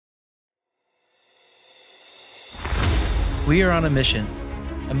We are on a mission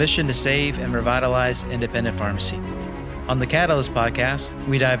to save and revitalize independent pharmacy. On the Catalyst podcast,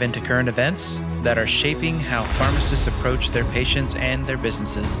 we dive into current events that are shaping how pharmacists approach their patients and their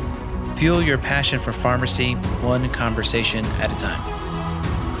businesses. Fuel your passion for pharmacy, one conversation at a time.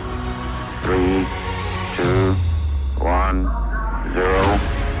 3, 2, 1, 0.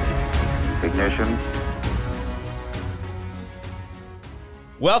 Ignition.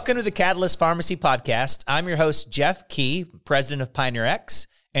 Welcome to the Catalyst Pharmacy Podcast. I'm your host, Jeff Key, president of Pioneer X,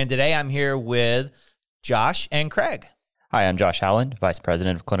 and today I'm here with Josh and Craig. Hi, I'm Josh Howland, vice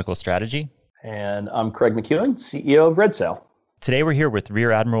president of clinical strategy. And I'm Craig McEwen, CEO of RedSail. Today we're here with Rear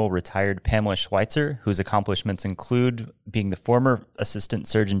Admiral retired Pamela Schweitzer, whose accomplishments include being the former Assistant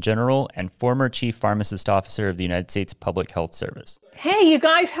Surgeon General and former Chief Pharmacist Officer of the United States Public Health Service. Hey, you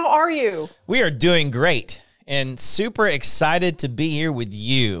guys, how are you? We are doing great and super excited to be here with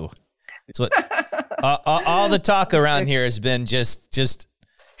you. It's what all the talk around here has been just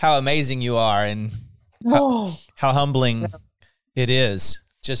how amazing you are and how humbling it is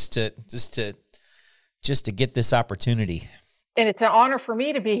just to get this opportunity. And it's an honor for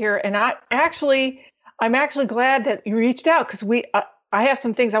me to be here. And I'm actually glad that you reached out because I have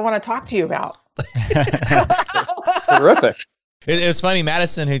some things I want to talk to you about. Terrific. It was funny.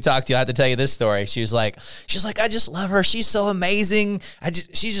 Madison, who talked to you, I have to tell you this story. She's like, I just love her. She's so amazing.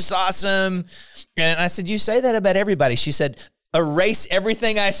 She's just awesome. And I said, you say that about everybody. She said, erase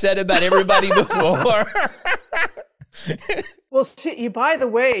everything I said about everybody before. Well, by the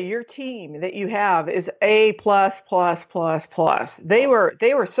way, your team that you have is A++++. They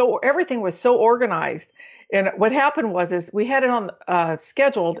were so, everything was so organized. And what happened was we had it on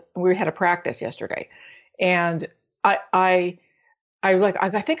scheduled. We had a practice yesterday, and I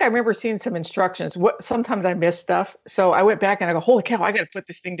think I remember seeing some instructions. Sometimes I miss stuff. So I went back and I go, holy cow, I got to put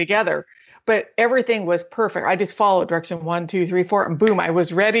this thing together. But everything was perfect. I just followed direction 1, 2, 3, 4, and boom, I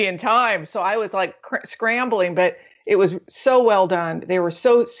was ready in time. So I was like scrambling, but it was so well done. They were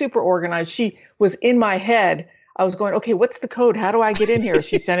so super organized. She was in my head. I was going, okay, what's the code? How do I get in here?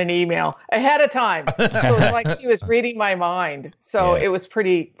 She sent an email ahead of time. So it was like she was reading my mind. So It was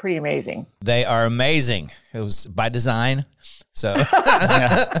pretty amazing. They are amazing. It was by design. So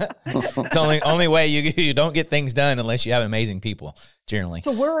it's only way you don't get things done unless you have amazing people, generally.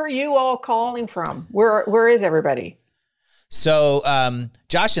 So where are you all calling from? Where is everybody? So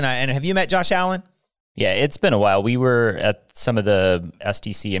Josh and have you met Josh Allen? Yeah, it's been a while. We were at some of the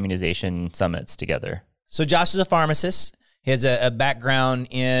STC immunization summits together. So Josh is a pharmacist. He has a background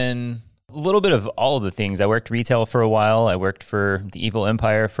in a little bit of all of the things. I worked retail for a while. I worked for the Evil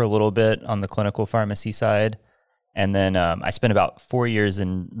Empire for a little bit on the clinical pharmacy side. And then I spent about 4 years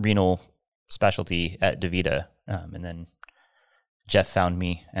in renal specialty at DaVita. And then Jeff found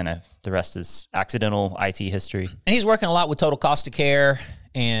me, and the rest is accidental IT history. And he's working a lot with total cost of care.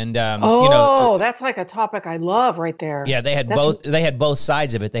 And that's like a topic I love right there. Yeah, they had both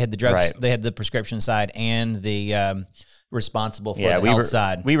sides of it. They had the drugs, right. They had the prescription side, and the responsible for the health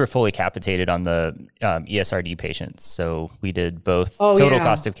side. We were fully capitated on the ESRD patients, so we did both total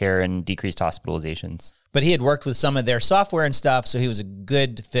cost of care and decreased hospitalizations. But he had worked with some of their software and stuff, so he was a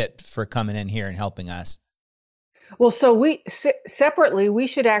good fit for coming in here and helping us. Well, so we separately we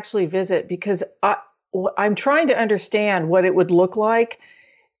should actually visit because I'm trying to understand what it would look like.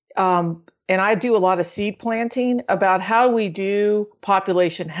 And I do a lot of seed planting about how we do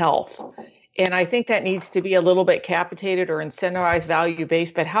population health. And I think that needs to be a little bit capitated or incentivized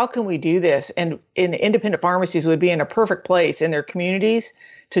value-based, but how can we do this? And independent pharmacies would be in a perfect place in their communities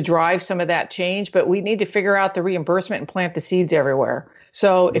to drive some of that change, but we need to figure out the reimbursement and plant the seeds everywhere.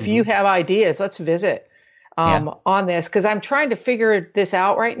 So if you have ideas, let's visit on this, because I'm trying to figure this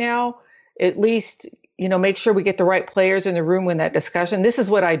out right now, at least make sure we get the right players in the room in that discussion. This is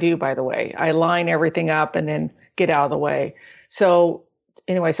what I do, by the way. I line everything up and then get out of the way. So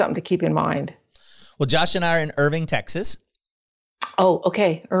anyway, something to keep in mind. Well, Josh and I are in Irving, Texas. Oh,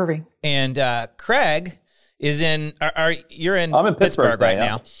 okay. Irving. And Craig is you're in I'm in Pittsburgh right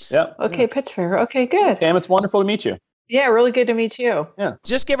now. Yeah. Okay, Pittsburgh. Okay, good. Cam, it's wonderful to meet you. Yeah, really good to meet you. Yeah.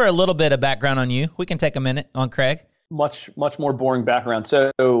 Just give her a little bit of background on you. We can take a minute on Craig. Much more boring background.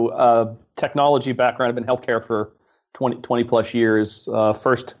 So technology background. I've been in healthcare for 20 plus years.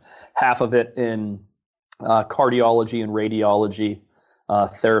 First half of it in cardiology and radiology,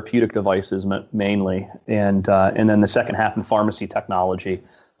 therapeutic devices mainly, and then the second half in pharmacy technology,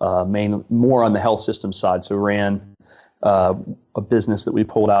 more on the health system side. So ran a business that we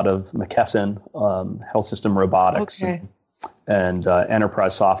pulled out of McKesson, health system robotics, and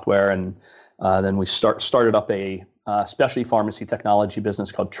enterprise software, and then we started up a specialty pharmacy technology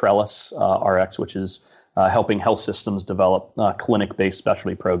business called Trellis RX, which is helping health systems develop clinic-based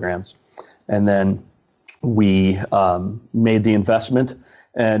specialty programs. And then we made the investment,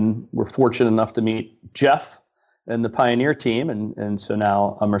 and we're fortunate enough to meet Jeff and the Pioneer team, and so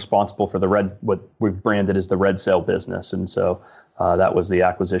now I'm responsible for what we've branded as the Red Cell business, and so that was the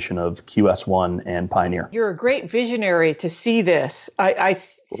acquisition of QS1 and Pioneer. You're a great visionary to see this. I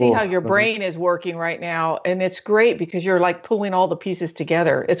see how your brain is working right now, and it's great because you're like pulling all the pieces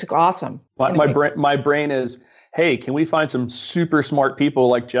together. It's awesome. My brain is, hey, can we find some super smart people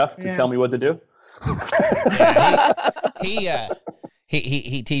like Jeff to tell me what to do?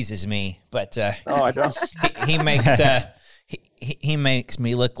 He teases me, but I don't. he makes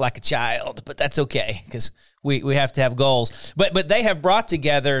me look like a child, but that's okay because we have to have goals. But they have brought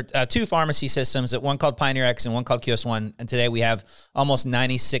together two pharmacy systems, one called Pioneer X and one called QS1, and today we have almost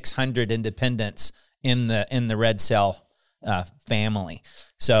 9,600 independents in the Red Cell family.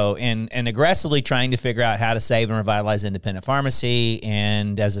 So and aggressively trying to figure out how to save and revitalize independent pharmacy,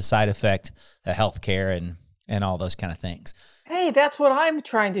 and as a side effect, healthcare and all those kind of things. Hey, that's what I'm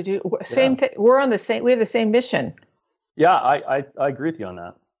trying to do. Same thing. We have the same mission. Yeah, I agree with you on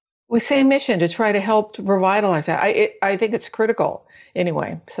that. With same mission to try to help to revitalize that. I think it's critical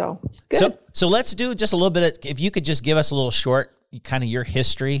anyway. So good. So let's do just a little bit if you could just give us a little short kind of your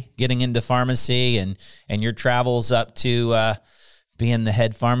history getting into pharmacy and your travels up to being the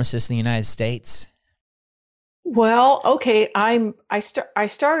head pharmacist in the United States. Well, okay. I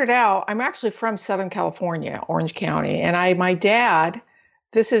started out. I'm actually from Southern California, Orange County, and my dad.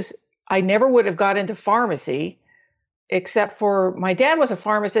 I never would have got into pharmacy, except for my dad was a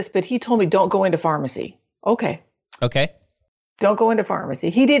pharmacist, but he told me don't go into pharmacy. Okay. Don't go into pharmacy.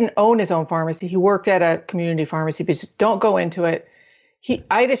 He didn't own his own pharmacy. He worked at a community pharmacy, but just don't go into it.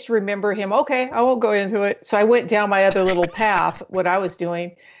 I just remember him. Okay, I won't go into it. So I went down my other little path, what I was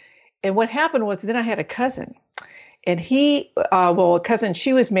doing. And what happened was then I had a cousin. And a cousin,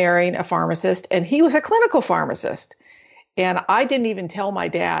 she was marrying a pharmacist, and he was a clinical pharmacist. And I didn't even tell my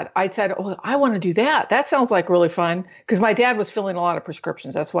dad. I said, oh, I want to do that. That sounds like really fun. Because my dad was filling a lot of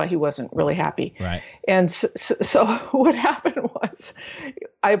prescriptions. That's why he wasn't really happy. Right. And so what happened was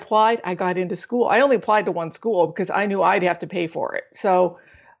I applied. I got into school. I only applied to one school because I knew I'd have to pay for it. So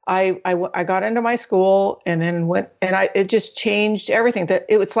I got into my school and then went, and it just changed everything.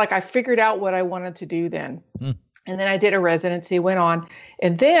 It was like I figured out what I wanted to do then. And then I did a residency, went on.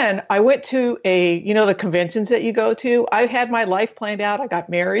 And then I went to the conventions that you go to. I had my life planned out. I got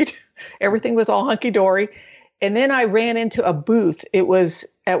married. Everything was all hunky-dory. And then I ran into a booth. It was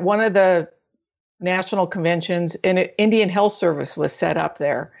at one of the national conventions, and an Indian Health Service was set up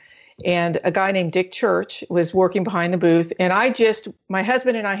there. And a guy named Dick Church was working behind the booth. And my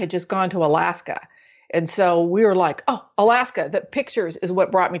husband and I had just gone to Alaska. And so we were like, oh, Alaska, the pictures is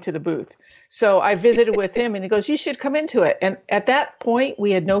what brought me to the booth. So I visited with him, and he goes, you should come into it. And at that point,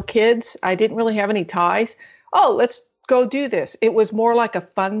 we had no kids. I didn't really have any ties. Oh, let's go do this. It was more like a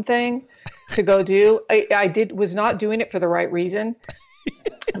fun thing to go do. I was not doing it for the right reason,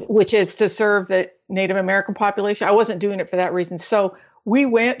 which is to serve the Native American population. I wasn't doing it for that reason. So we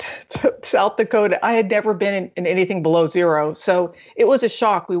went to South Dakota. I had never been in anything below zero. So it was a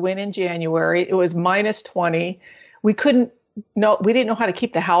shock. We went in January. It was minus 20. We didn't know how to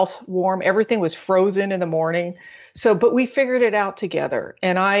keep the house warm. Everything was frozen in the morning. But we figured it out together.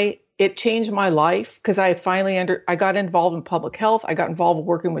 And it changed my life because I got involved in public health. I got involved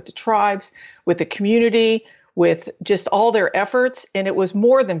working with the tribes, with the community, with just all their efforts. And it was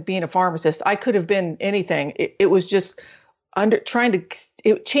more than being a pharmacist. I could have been anything. It was just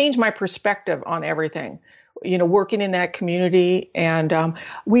it changed my perspective on everything, working in that community. And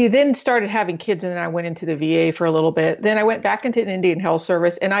we then started having kids, and then I went into the VA for a little bit. Then I went back into the Indian Health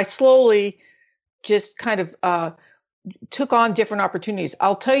Service, and I slowly just kind of took on different opportunities.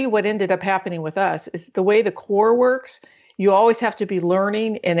 I'll tell you what ended up happening with us is the way the Corps works. You always have to be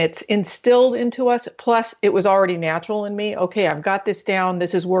learning, and it's instilled into us. Plus, it was already natural in me. Okay, I've got this down.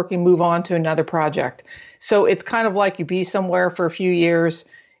 This is working. Move on to another project. So it's kind of like you be somewhere for a few years.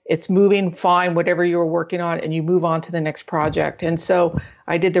 It's moving fine, whatever you were working on, and you move on to the next project. And so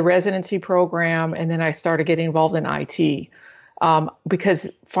I did the residency program, and then I started getting involved in IT because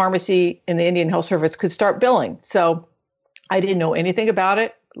pharmacy in the Indian Health Service could start billing. So I didn't know anything about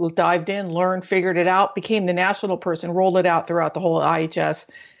it. Dived in, learned, figured it out, became the national person, rolled it out throughout the whole IHS.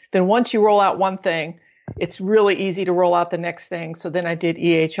 Then once you roll out one thing, it's really easy to roll out the next thing. So then I did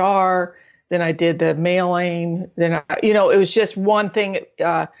EHR, then I did the mailing, then it was just one thing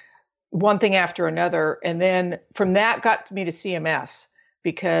after another. And then from that got me to CMS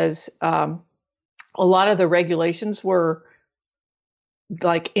because a lot of the regulations were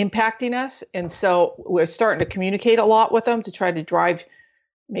like impacting us. And so we're starting to communicate a lot with them to try to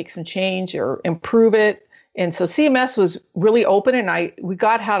make some change or improve it. And so CMS was really open, and we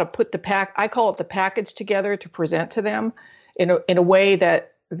got how to put I call it the package together to present to them in a way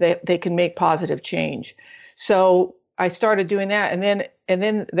that they can make positive change. So I started doing that, and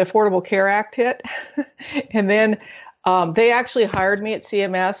then the Affordable Care Act hit, and then they actually hired me at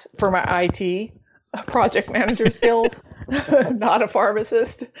CMS for my IT project manager skills, not a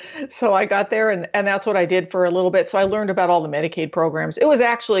pharmacist. So I got there, and that's what I did for a little bit. So I learned about all the Medicaid programs. It was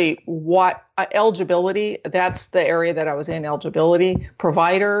actually eligibility. That's the area that I was in, eligibility,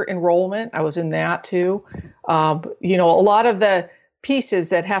 provider enrollment. I was in that too. A lot of the pieces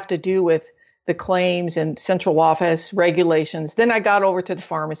that have to do with the claims and central office regulations. Then I got over to the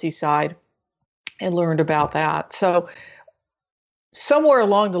pharmacy side and learned about that. So somewhere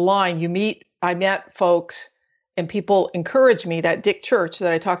along the line, I met folks and people encouraged me. That Dick Church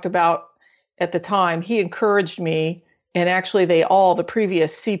that I talked about at the time, he encouraged me. And actually the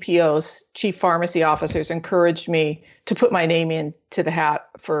previous CPOs, chief pharmacy officers, encouraged me to put my name into the hat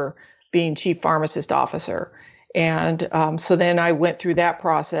for being chief pharmacist officer. And so then I went through that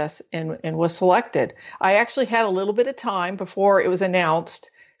process and was selected. I actually had a little bit of time before it was announced.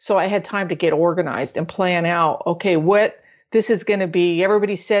 So I had time to get organized and plan out, okay, what this is going to be.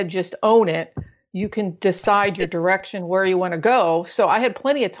 Everybody said, just own it. You can decide your direction, where you want to go. So I had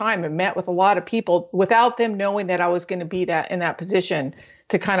plenty of time and met with a lot of people without them knowing that I was going to be in that position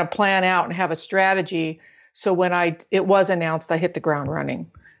to kind of plan out and have a strategy. So when it was announced, I hit the ground running.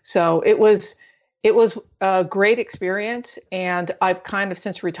 So it was a great experience. And I've kind of,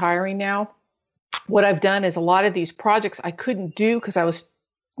 since retiring now, what I've done is a lot of these projects I couldn't do because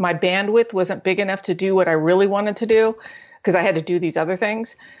my bandwidth wasn't big enough to do what I really wanted to do, because I had to do these other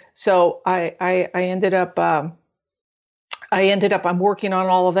things. So I ended up I'm working on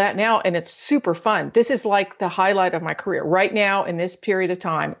all of that now, and it's super fun. This is like the highlight of my career right now in this period of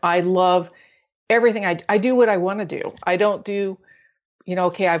time. I love everything. I do what I want to do. I don't do,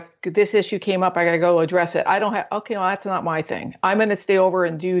 okay, this issue came up, I got to go address it. I don't have, okay, well, that's not my thing. I'm going to stay over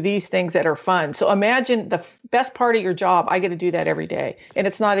and do these things that are fun. So imagine the best part of your job. I get to do that every day, and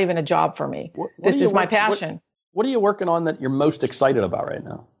it's not even a job for me. This is my passion. What are you working on that you're most excited about right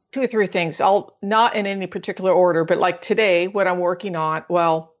now? 2 or 3 things. I'll not in any particular order, but like today, what I'm working on,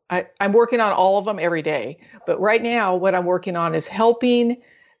 well, I'm working on all of them every day. But right now, what I'm working on is helping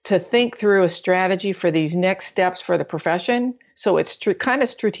to think through a strategy for these next steps for the profession. So it's kind of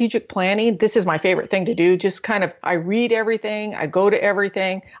strategic planning. This is my favorite thing to do. Just kind of, I read everything. I go to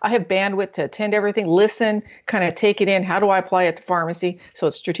everything. I have bandwidth to attend everything, listen, kind of take it in. How do I apply it to pharmacy? So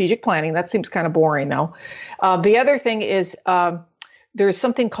it's strategic planning. That seems kind of boring though. The other thing is, there's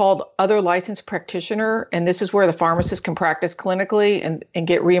something called other licensed practitioner, and this is where the pharmacist can practice clinically and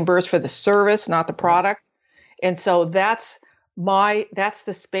get reimbursed for the service, not the product. And so that's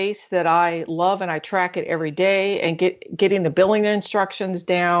the space that I love, and I track it every day and getting the billing instructions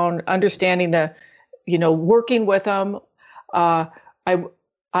down, understanding working with them.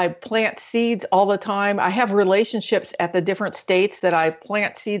 I plant seeds all the time. I have relationships at the different states that I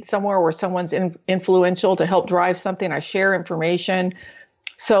plant seeds somewhere where someone's influential to help drive something. I share information.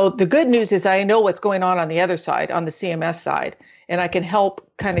 So the good news is I know what's going on the other side, on the CMS side, and I can help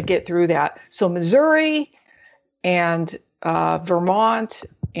kind of get through that. So Missouri and Vermont,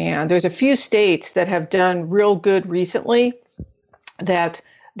 and there's a few states that have done real good recently that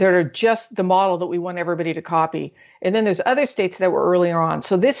are just the model that we want everybody to copy. And then there's other states that were earlier on.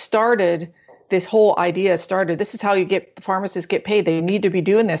 So this whole idea started, this is how pharmacists get paid. They need to be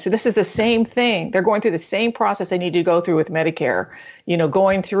doing this. So this is the same thing. They're going through the same process they need to go through with Medicare,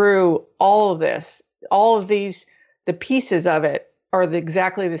 going through all of this, all of these, the pieces of it are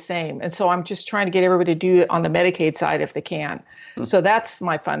exactly the same. And so I'm just trying to get everybody to do it on the Medicaid side if they can. Mm-hmm. So that's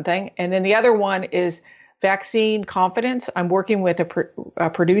my fun thing. And then the other one is vaccine confidence. I'm working with a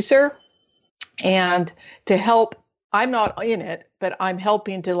producer, and to help, I'm not in it, but I'm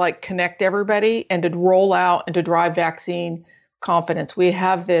helping to connect everybody and to roll out and to drive vaccine confidence. We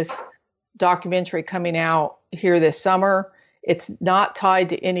have this documentary coming out here this summer. It's not tied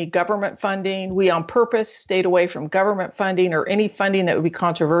to any government funding. We on purpose stayed away from government funding or any funding that would be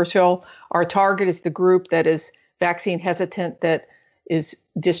controversial. Our target is the group that is vaccine hesitant, that is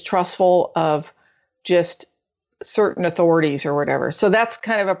distrustful of just certain authorities or whatever. So that's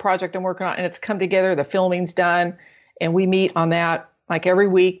kind of a project I'm working on, and it's come together. The filming's done, and we meet on that every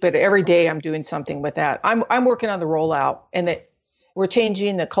week, but every day I'm doing something with that. I'm working on the rollout, and that we're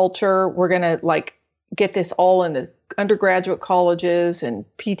changing the culture. We're going to get this all in the undergraduate colleges and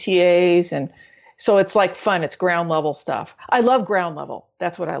PTAs. And So it's like fun. It's ground level stuff. I love ground level.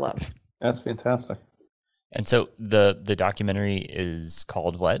 That's what I love. That's fantastic. And so the documentary is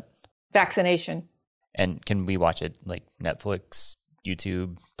called what? Vaccination. And can we watch it like Netflix,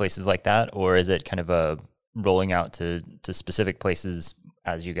 YouTube, places like that? Or is it kind of a rolling out to specific places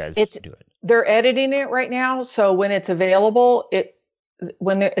as you guys do it? They're editing it right now. So when it's available, they're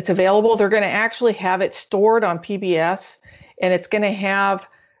going to actually have it stored on PBS, and it's going to have,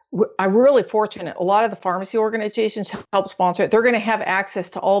 I'm really fortunate. A lot of the pharmacy organizations help sponsor it. They're going to have access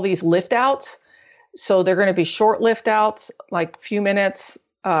to all these lift outs. So they're going to be short lift outs, like a few minutes,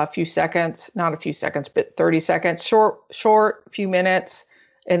 a few seconds, not a few seconds, but 30 seconds, short, few minutes.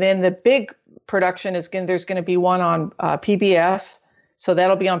 And then the big production there's going to be one on PBS. So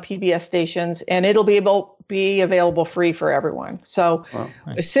that'll be on PBS stations, and it'll be available free for everyone. So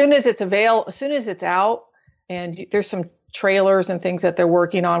nice. as soon as it's out, and there's some trailers and things that they're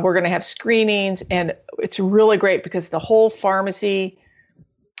working on, we're going to have screenings, and it's really great because the whole pharmacy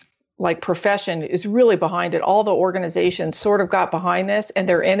profession is really behind it. All the organizations sort of got behind this, and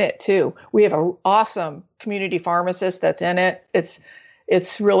they're in it too. We have an awesome community pharmacist that's in it. It's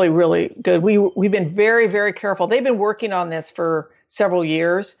really, really good. We've been very, very careful. They've been working on this for several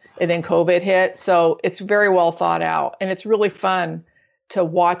years, and then COVID hit. So it's very well thought out, and it's really fun to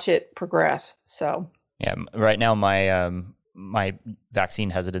watch it progress. So yeah, right now my vaccine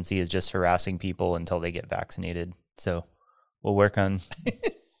hesitancy is just harassing people until they get vaccinated. So we'll work on.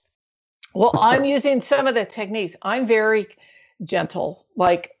 Well, I'm using some of the techniques. I'm very gentle,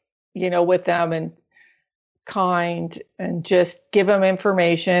 with them, and kind, and just give them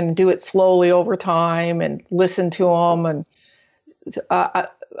information, do it slowly over time, and listen to them. And,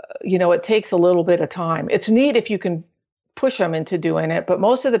 it takes a little bit of time. It's neat if you can push them into doing it, but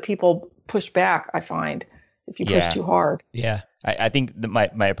most of the people push back, I find, if you push too hard. Yeah. I think that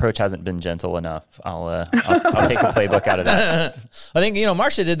my approach hasn't been gentle enough. I'll take a playbook out of that. I think,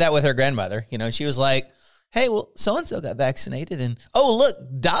 Marcia did that with her grandmother. She was like, hey, well, so-and-so got vaccinated, and, oh, look,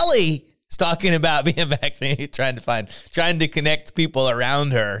 Dolly's talking about being vaccinated, trying to connect people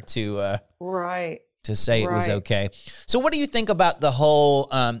around her to say it was okay. So what do you think about the whole,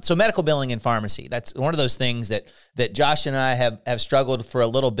 so medical billing and pharmacy? That's one of those things that Josh and I have struggled for a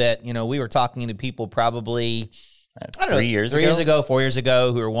little bit. We were talking to people probably, 3 years ago, 4 years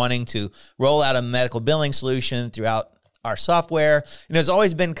ago, who are wanting to roll out a medical billing solution throughout our software. It's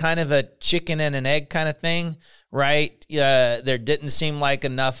always been kind of a chicken and an egg kind of thing, right? There didn't seem like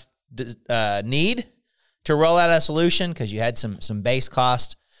enough need to roll out a solution because you had some base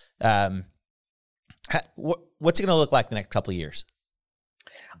cost. What's it going to look like the next couple of years?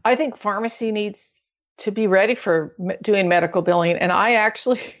 I think pharmacy needs to be ready for doing medical billing. And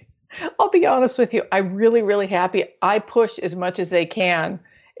I'll be honest with you, I'm really, really happy. I push as much as they can.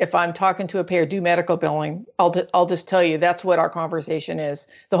 If I'm talking to a payer, do medical billing. I'll just tell you, that's what our conversation is.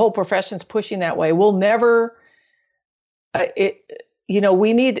 The whole profession's pushing that way. We'll never, what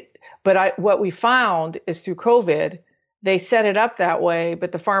we found is through COVID, they set it up that way,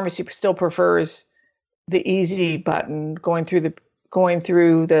 but the pharmacy still prefers the easy button going through the claim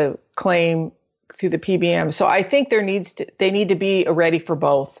through the PBM. So I think they need to be ready for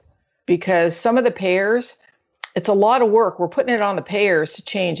both, because some of the payers, it's a lot of work. We're putting it on the payers to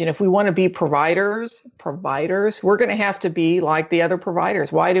change. And if we want to be providers, we're going to have to be like the other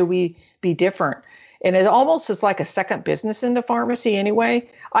providers. Why do we be different? And it almost is like a second business in the pharmacy anyway.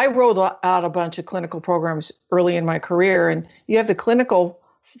 I rolled out a bunch of clinical programs early in my career, and you have the clinical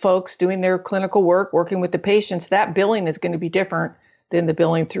folks doing their clinical work, working with the patients. That billing is going to be different than the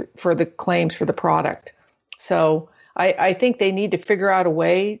billing for the claims for the product. So I think they need to figure out a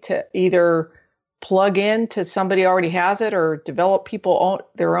way to either plug in to somebody already has it or develop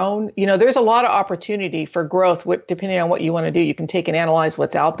their own. There's a lot of opportunity for growth depending on what you want to do. You can take and analyze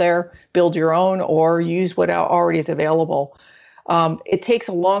what's out there, build your own, or use what already is available. It takes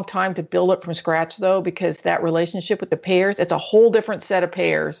a long time to build it from scratch, though, because that relationship with the payers, it's a whole different set of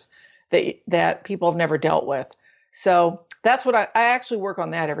payers that people have never dealt with. So that's what I actually work on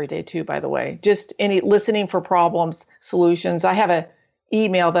that every day, too, by the way. Just listening for problems, solutions. I have an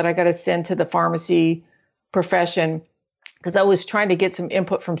email that I got to send to the pharmacy profession because I was trying to get some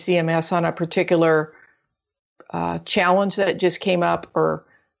input from CMS on a particular challenge that just came up or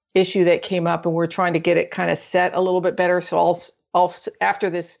issue that came up, and we're trying to get it kind of set a little bit better. So I'll after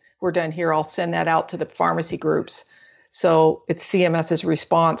this we're done here, I'll send that out to the pharmacy groups. So it's CMS's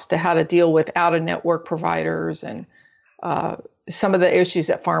response to how to deal with out-of-network providers and some of the issues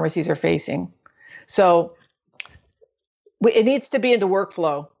that pharmacies are facing. So it needs to be into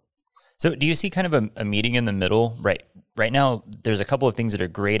workflow. So do you see kind of a meeting in the middle? Right now, there's a couple of things that are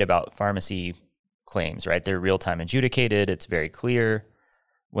great about pharmacy claims, right? They're real-time adjudicated. It's very clear.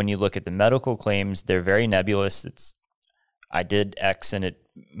 When you look at the medical claims, they're very nebulous. It's, I did X and it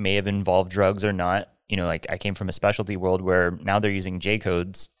may have involved drugs or not. You know, like I came from a specialty world where now they're using J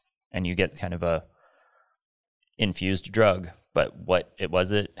codes and you get kind of a infused drug. But what it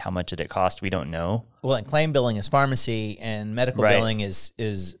was it? How much did it cost? We don't know. Well, and claim billing is pharmacy, and medical billing is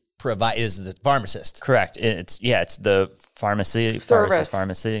the pharmacist. Correct. It's the pharmacy,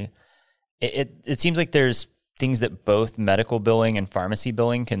 pharmacy. It seems like there's things that both medical billing and pharmacy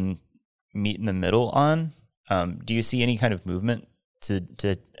billing can meet in the middle on. Do you see any kind of movement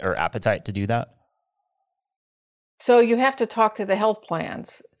to or appetite to do that? So you have to talk to the health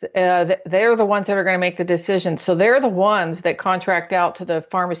plans. They're the ones that are going to make the decision. So they're the ones that contract out to the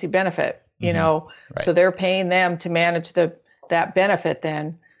pharmacy benefit, you know, right. So they're paying them to manage that benefit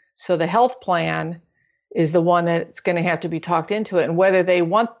then. So the health plan is the one that's going to have to be talked into it. And whether they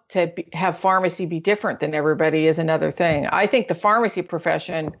want to have pharmacy be different than everybody is another thing. I think the pharmacy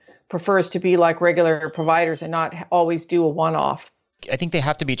profession prefers to be like regular providers and not always do a one-off. I think they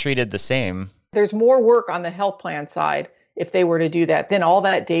have to be treated the same. There's more work on the health plan side if they were to do that. Then all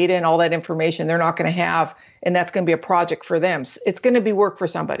that data and all that information they're not going to have, and that's going to be a project for them. It's going to be work for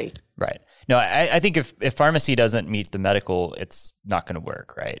somebody. Right. No, I think if pharmacy doesn't meet the medical, it's not going to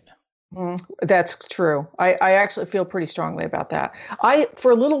work, right? That's true. I actually feel pretty strongly about that.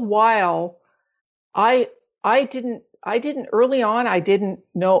 For a little while, I didn't early on, I didn't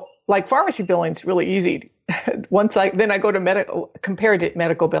know, like pharmacy billing is really easy. Then I go to compared to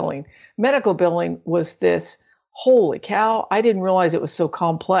medical billing. Medical billing was this, holy cow, I didn't realize it was so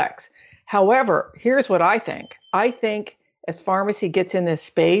complex. However, here's what I think. I think as pharmacy gets in this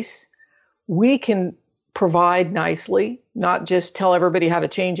space, we can provide nicely, not just tell everybody how to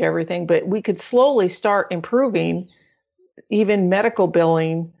change everything, but we could slowly start improving even medical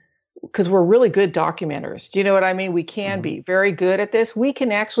billing because we're really good documenters. Do you know what I mean? We can be very good at this. We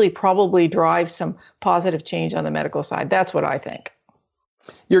can actually probably drive some positive change on the medical side. That's what I think.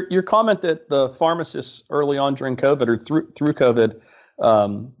 Your comment that the pharmacists early on during COVID or through COVID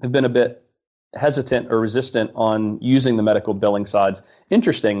have been a bit hesitant or resistant on using the medical billing sides.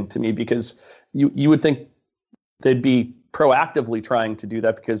 Interesting to me because you would think they'd be proactively trying to do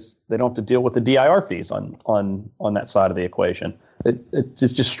that because they don't have to deal with the DIR fees on that side of the equation. It's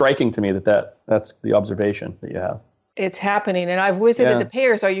just striking to me that's the observation that you have. It's happening, and I've visited the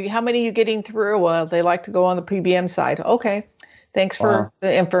payers. How many are you getting through? They like to go on the PBM side. Okay, thanks for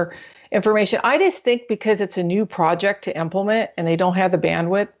the information. I just think because it's a new project to implement and they don't have the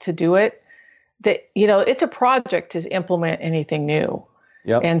bandwidth to do it, that it's a project to implement anything new.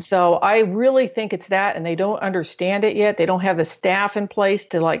 Yep. And so I really think it's that, and they don't understand it yet. They don't have the staff in place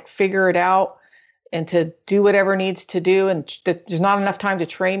to figure it out and to do whatever needs to do. And there's not enough time to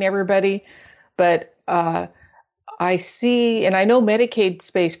train everybody. But I see, and I know Medicaid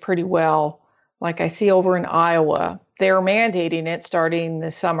space pretty well. Like I see over in Iowa, they're mandating it starting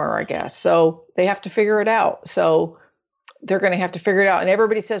this summer, I guess. So they have to figure it out. So they're going to have to figure it out. And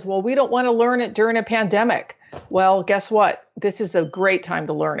everybody says, well, we don't want to learn it during a pandemic. Well, guess what? This is a great time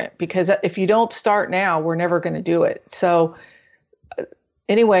to learn it because if you don't start now, we're never going to do it. So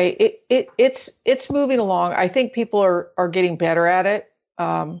anyway, it's moving along. I think people are getting better at it.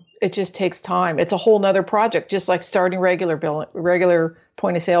 It just takes time. It's a whole nother project, just like starting regular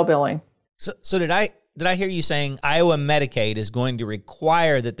point of sale billing. So did I hear you saying Iowa Medicaid is going to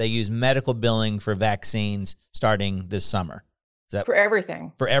require that they use medical billing for vaccines starting this summer? Is that for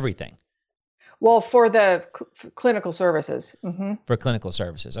everything? For everything. Well, for the clinical services. Mm-hmm. For clinical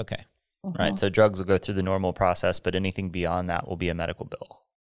services, okay. Mm-hmm. Right, so drugs will go through the normal process, but anything beyond that will be a medical bill.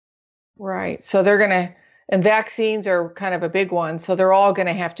 Right, so they're going to, and vaccines are kind of a big one, so they're all going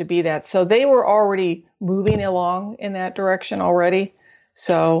to have to be that. So they were already moving along in that direction already.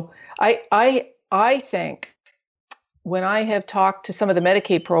 So I think when I have talked to some of the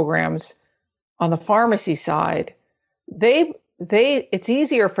Medicaid programs on the pharmacy side, it's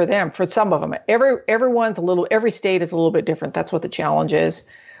easier for them, for some of them. Every state is a little bit different. That's what the challenge is.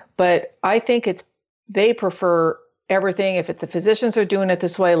 But I think they prefer everything. If the physicians are doing it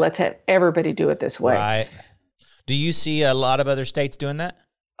this way, let's have everybody do it this way. Right. Do you see a lot of other states doing that?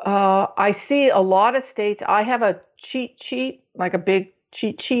 I see a lot of states. I have a cheat sheet, like a big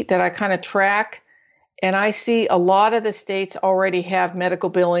cheat sheet that I kind of track. And I see a lot of the states already have medical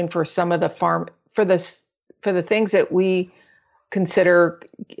billing for some of the for the things that we consider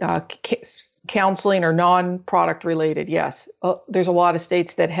counseling or non-product related. Yes, there's a lot of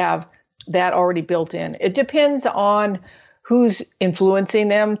states that have that already built in. It depends on who's influencing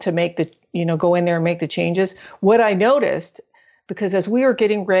them to make go in there and make the changes. What I noticed, because as we were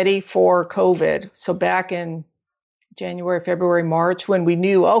getting ready for COVID, so back in January, February, March, when we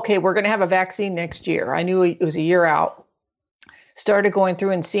knew, okay, we're going to have a vaccine next year. I knew it was a year out. Started going through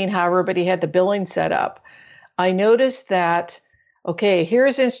and seeing how everybody had the billing set up. I noticed that, okay,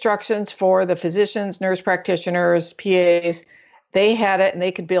 here's instructions for the physicians, nurse practitioners, PAs. They had it and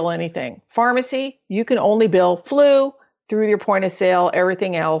they could bill anything. Pharmacy, you can only bill flu through your point of sale.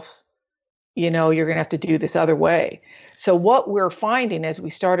 Everything else, you're going to have to do this other way. So what we're finding as we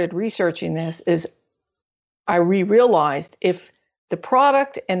started researching this is I realized if the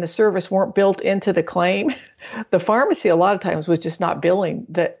product and the service weren't built into the claim, the pharmacy a lot of times was just not billing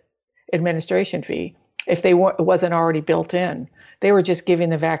the administration fee if it wasn't already built in. They were just giving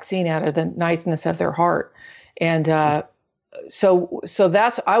the vaccine out of the niceness of their heart. And so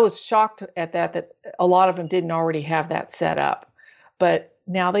that's, I was shocked at that a lot of them didn't already have that set up, but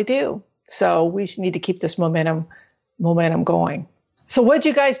now they do. So we need to keep this momentum going. So what'd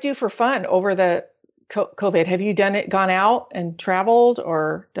you guys do for fun over the COVID? Have you gone out and traveled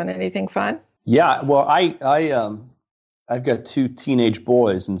or done anything fun? Yeah, well, I've got 2 teenage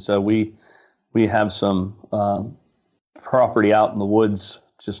boys, and so we have some property out in the woods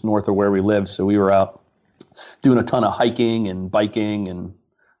just north of where we live. So we were out doing a ton of hiking and biking, and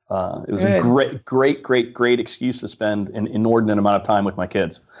it was a great excuse to spend an inordinate amount of time with my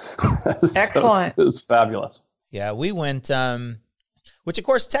kids. Excellent. So it was fabulous. Yeah, we went, which of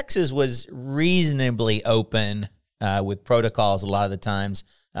course Texas was reasonably open with protocols a lot of the times.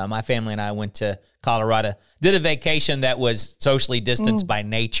 My family and I went to Colorado, did a vacation that was socially distanced by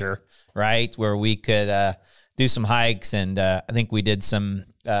nature, right? Where we could do some hikes, and I think we did some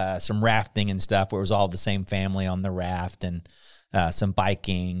rafting and stuff where it was all the same family on the raft, and some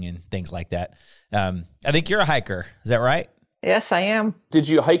biking and things like that. I think you're a hiker. Is that right? Yes, I am. Did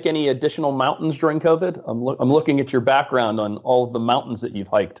you hike any additional mountains during COVID? I'm looking at your background on all of the mountains that you've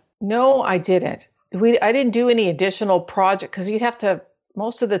hiked. No, I didn't. I didn't do any additional project because you'd have to,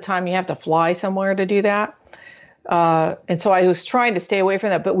 most of the time you have to fly somewhere to do that. And so I was trying to stay away from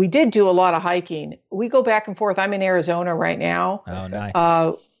that, but we did do a lot of hiking. We go back and forth. I'm in Arizona right now. Oh, nice.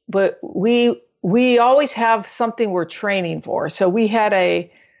 But we always have something we're training for. So we had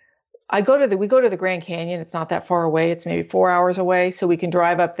we go to the Grand Canyon. It's not that far away. It's maybe 4 hours away. So we can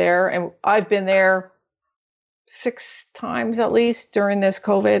drive up there. And I've been there 6 times at least during this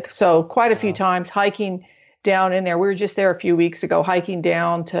COVID. So quite a few times hiking down in there. We were just there a few weeks ago, hiking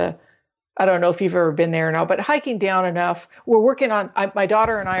down to, I don't know if you've ever been there or not, but hiking down enough. We're working on, my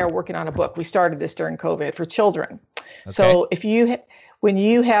daughter and I are working on a book. We started this during COVID for children. Okay. So when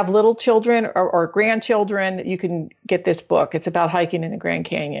you have little children or grandchildren, you can get this book. It's about hiking in the Grand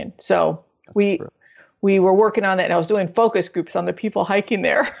Canyon. So we were working on it, and I was doing focus groups on the people hiking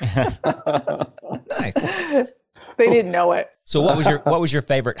there. Nice. They didn't know it. So what was your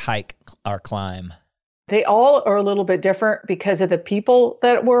favorite hike or climb? They all are a little bit different because of the people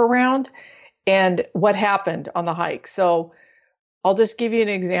that were around and what happened on the hike. So I'll just give you an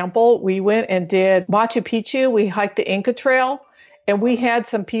example. We went and did Machu Picchu. We hiked the Inca Trail. And we had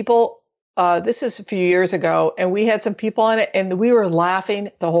some people, this is a few years ago, and we had some people on it, and we were laughing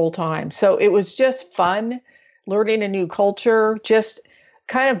the whole time. So it was just fun, learning a new culture, just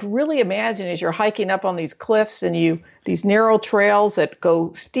kind of really imagine as you're hiking up on these cliffs and these narrow trails that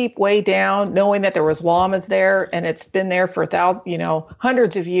go steep way down, knowing that there was llamas there, and it's been there for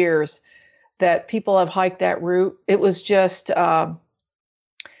hundreds of years that people have hiked that route. It was just...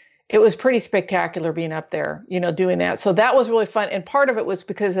 it was pretty spectacular being up there, doing that. So that was really fun. And part of it was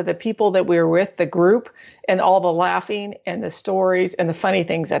because of the people that we were with, the group, and all the laughing and the stories and the funny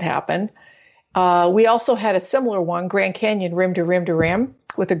things that happened. We also had a similar one, Grand Canyon, rim to rim to rim,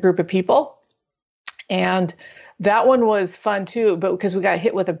 with a group of people. And that one was fun too, but because we got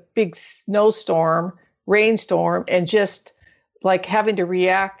hit with a big snowstorm, rainstorm, and just like having to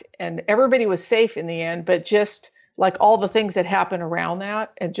react, and everybody was safe in the end, but just like all the things that happen around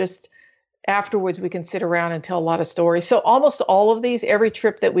that, and just afterwards we can sit around and tell a lot of stories. So almost all of these, every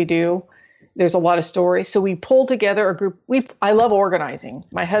trip that we do, there's a lot of stories. So we pull together a group. I love organizing.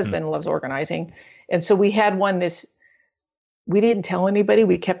 My husband loves organizing. And so we had one we didn't tell anybody.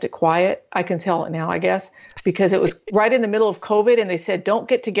 We kept it quiet. I can tell it now, I guess, because it was right in the middle of COVID, and they said, don't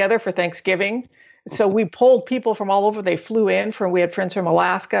get together for Thanksgiving. So we pulled people from all over. They flew in we had friends from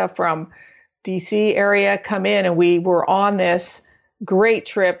Alaska, from DC area come in, and we were on this great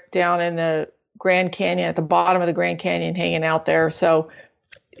trip down in the Grand Canyon, at the bottom of the Grand Canyon, hanging out there. So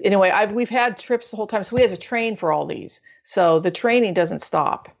anyway, we've had trips the whole time. So we had to train for all these. So the training doesn't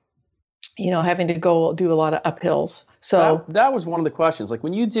stop, having to go do a lot of uphills. So that was one of the questions. Like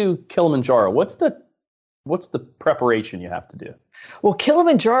when you do Kilimanjaro, what's the what's the preparation you have to do? Well,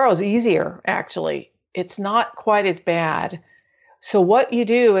 Kilimanjaro is easier, actually. It's not quite as bad. So what you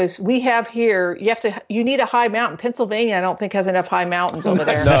do is we have here, you need a high mountain. Pennsylvania, I don't think has enough high mountains over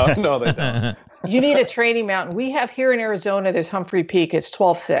there. No, they don't. You need a training mountain. We have here in Arizona, there's Humphrey Peak. It's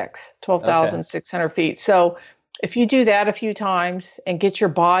 12,600 feet. So if you do that a few times and get your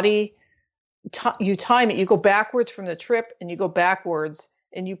body, you time it, you go backwards from the trip and you go backwards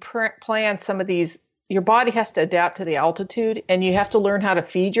and you plan some of these, your body has to adapt to the altitude and you have to learn how to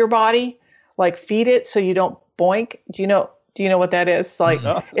feed your body, like feed it so you don't boink. Do you know what that is? Like,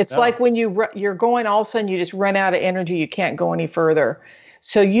 it's like when you're going, all of a sudden you just run out of energy. You can't go any further.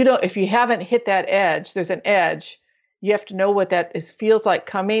 So if you haven't hit that edge, there's an edge. You have to know what that feels like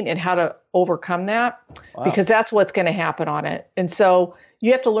coming and how to overcome that, because that's what's going to happen on it. And so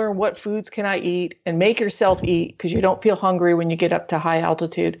you have to learn what foods can I eat and make yourself eat, because you don't feel hungry when you get up to high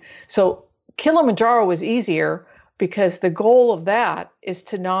altitude. So Kilimanjaro was easier because the goal of that is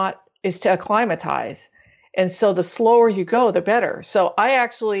to acclimatize. And so the slower you go, the better. So I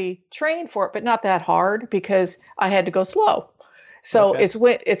actually trained for it, but not that hard because I had to go slow. So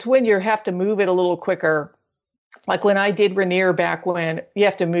it's when you have to move it a little quicker. Like when I did Rainier back when, you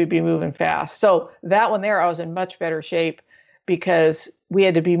have to be moving fast. So that one there, I was in much better shape because we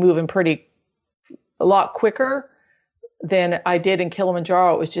had to be moving a lot quicker than I did in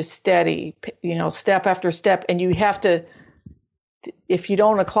Kilimanjaro. It was just steady, step after step. And you have to, if you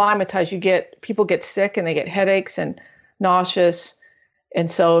don't acclimatize, people get sick and they get headaches and nauseous. And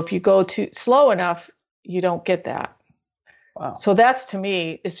so if you go too slow enough, you don't get that. Wow. So that's, to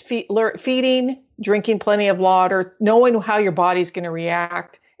me, is feeding, drinking plenty of water, knowing how your body's going to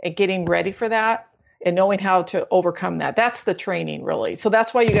react and getting ready for that and knowing how to overcome that. That's the training, really. So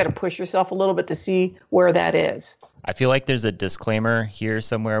that's why you got to push yourself a little bit to see where that is. I feel like there's a disclaimer here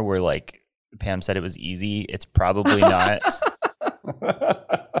somewhere where, like Pam said, it was easy. It's probably not.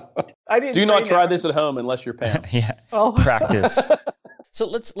 Do not try this at home unless you're Pam. Yeah. Practice. So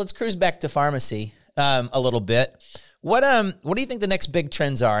let's cruise back to pharmacy a little bit. What do you think the next big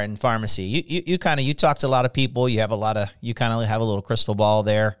trends are in pharmacy? You talk to a lot of people. You have a little crystal ball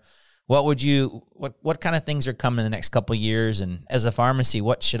there. What kind of things are coming in the next couple of years? And as a pharmacy,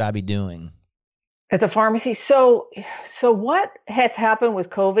 what should I be doing? As a pharmacy, so what has happened with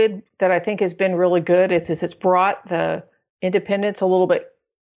COVID that I think has been really good is it's brought the independents a little bit.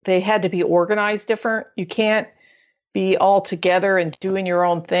 They had to be organized different. You can't be all together and doing your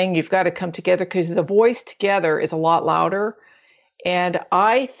own thing. You've got to come together because the voice together is a lot louder. And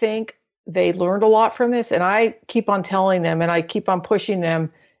I think they learned a lot from this. And I keep on telling them and I keep on pushing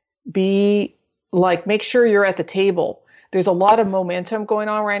them, make sure you're at the table. There's a lot of momentum going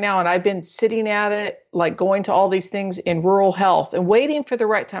on right now. And I've been sitting at it, like going to all these things in rural health and waiting for the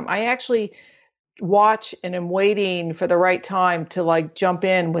right time. I actually watch and am waiting for the right time to jump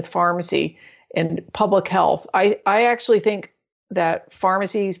in with pharmacy and public health. I actually think that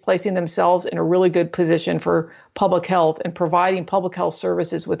pharmacies placing themselves in a really good position for public health and providing public health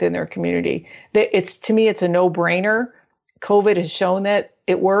services within their community. To me, it's a no-brainer. COVID has shown that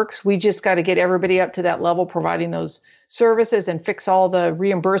it works. We just got to get everybody up to that level, providing those services and fix all the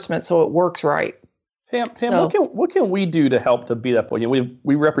reimbursement so it works right. Pam, what can we do to help to be that point?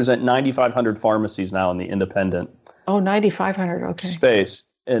 We represent 9,500 pharmacies now in the independent 9,500, okay. space,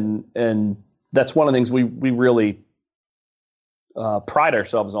 and that's one of the things we really pride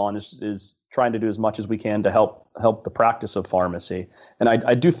ourselves on is trying to do as much as we can to help the practice of pharmacy. And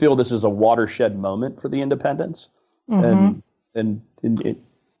I do feel this is a watershed moment for the independents. Mm-hmm. And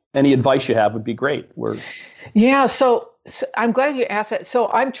any advice you have would be great. So I'm glad you asked that. So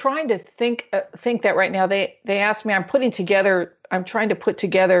I'm trying to think that right now. They asked me. I'm trying to put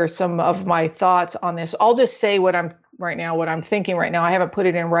together some of my thoughts on this. I'll just say what I'm thinking right now. I haven't put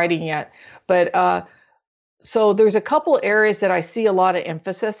it in writing yet, but so there's a couple areas that I see a lot of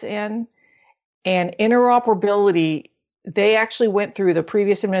emphasis in, and interoperability. They actually went through the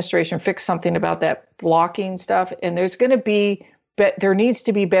previous administration, fixed something about that blocking stuff, and there needs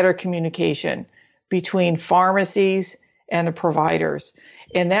to be better communication between pharmacies and the providers.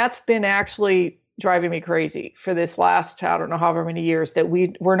 And that's been actually driving me crazy for this last, I don't know, however many years that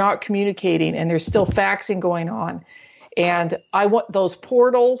we're not communicating, and there's still faxing going on. And I want those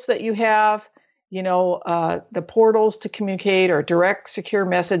portals that you have, the portals to communicate or direct secure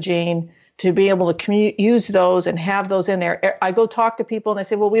messaging, to be able to use those and have those in there. I go talk to people and they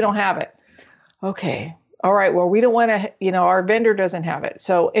say, well, we don't have it. Okay. All right. Well, we don't want to, our vendor doesn't have it.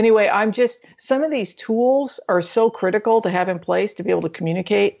 So anyway, some of these tools are so critical to have in place to be able to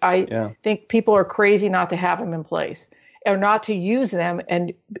communicate. I think people are crazy not to have them in place or not to use them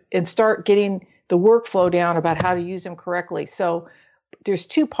and start getting the workflow down about how to use them correctly. So there's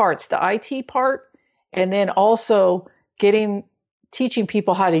two parts, the IT part, and then also teaching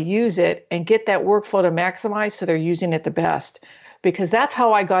people how to use it and get that workflow to maximize so they're using it the best. Because that's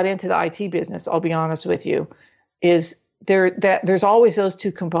how I got into the IT business, I'll be honest with you, is there's always those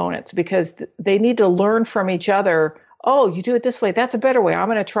two components, because they need to learn from each other. Oh, you do it this way, that's a better way, I'm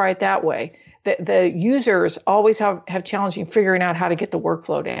going to try it that way. The users always have challenging figuring out how to get the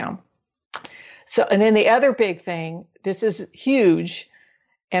workflow down. So, and then the other big thing, this is huge,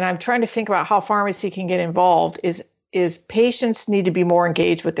 and I'm trying to think about how pharmacy can get involved, is patients need to be more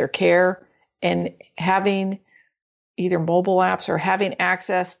engaged with their care, and having either mobile apps or having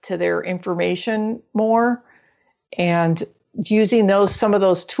access to their information more, and using some of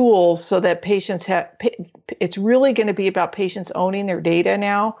those tools so that patients it's really going to be about patients owning their data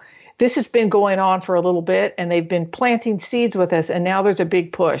now. This has been going on for a little bit, and they've been planting seeds with us, and now there's a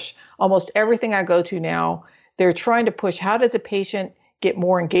big push. Almost everything I go to now, they're trying to push, how does the patient get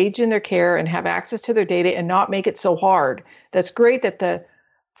more engaged in their care and have access to their data and not make it so hard? That's great that the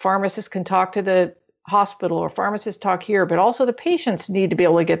pharmacist can talk to the hospital, or pharmacists talk here, but also the patients need to be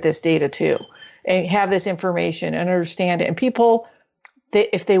able to get this data too and have this information and understand it. And people,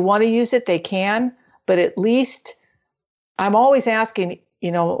 if they want to use it, they can, but at least I'm always asking,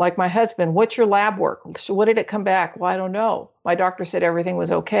 like my husband, what's your lab work? So what did it come back? Well, I don't know. My doctor said everything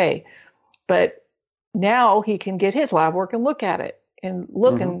was okay. But now he can get his lab work and look at it and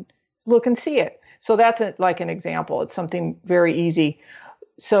look and see it. So that's like an example. It's something very easy.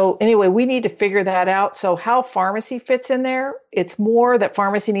 So anyway, we need to figure that out. So how pharmacy fits in there, it's more that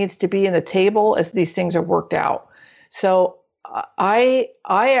pharmacy needs to be in the table as these things are worked out. So I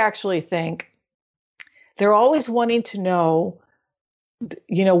actually think they're always wanting to know,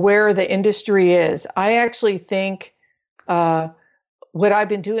 where the industry is. I actually think what I've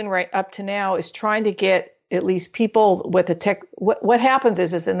been doing right up to now is trying to get at least people with the tech. What happens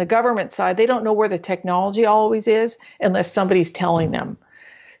is in the government side, they don't know where the technology always is unless somebody's telling them.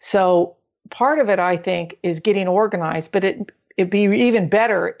 So part of it, I think, is getting organized, but it'd be even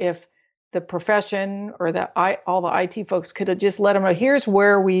better if the profession or all the IT folks could have just let them know, here's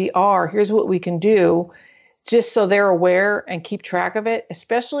where we are, here's what we can do, just so they're aware and keep track of it,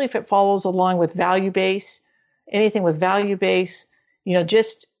 especially if it follows along with value-based, anything with value-based,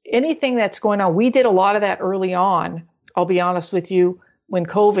 just anything that's going on. We did a lot of that early on, I'll be honest with you, when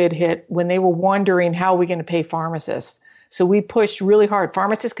COVID hit, when they were wondering how are we going to pay pharmacists. So we pushed really hard.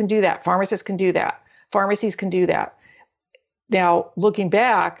 Pharmacists can do that. Pharmacists can do that. Pharmacies can do that. Now, looking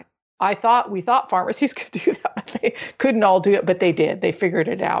back, we thought pharmacies could do that. They couldn't all do it, but they did. They figured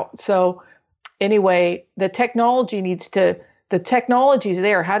it out. So anyway, the technology's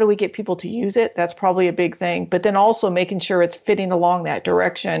there. How do we get people to use it? That's probably a big thing. But then also making sure it's fitting along that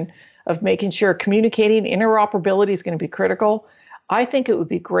direction of making sure communicating, interoperability is going to be critical. I think it would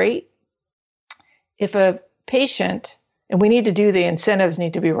be great if a patient, and we need to do, the incentives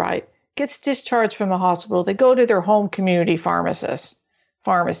need to be right, gets discharged from the hospital, they go to their home community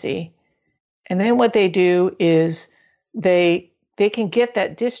pharmacy. And then what they do is they can get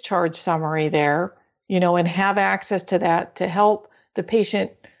that discharge summary there, and have access to that to help the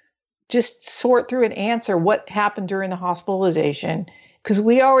patient just sort through and answer what happened during the hospitalization. Because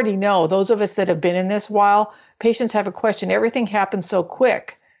we already know, those of us that have been in this while, patients have a question. Everything happens so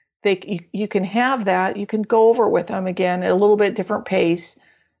quick. You can have that. You can go over it with them again at a little bit different pace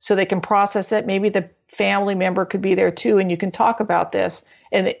so they can process it. Maybe the family member could be there too, and you can talk about this.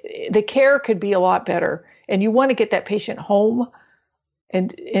 And the care could be a lot better. And you want to get that patient home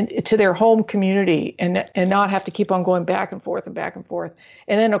and to their home community and not have to keep on going back and forth and back and forth.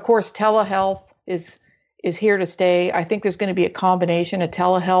 And then, of course, telehealth is here to stay. I think there's going to be a combination of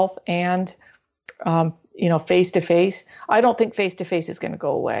telehealth and face-to-face. I don't think face-to-face is going to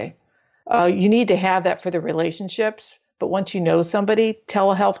go away. You need to have that for the relationships, but once you know somebody,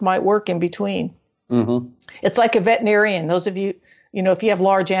 telehealth might work in between. Mm-hmm. It's like a veterinarian. Those of you, if you have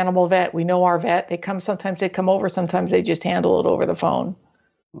large animal vet, we know our vet. Sometimes they come over, sometimes they just handle it over the phone.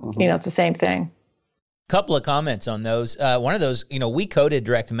 Mm-hmm. It's the same thing. Couple of comments on those. One of those, we coded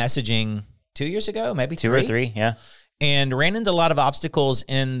direct messaging 2 years ago, maybe 2 or 3, yeah. And ran into a lot of obstacles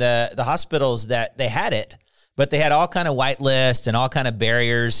in the hospitals that they had it, but they had all kind of whitelist and all kind of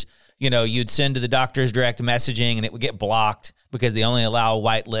barriers. You'd send to the doctors direct messaging and it would get blocked because they only allow a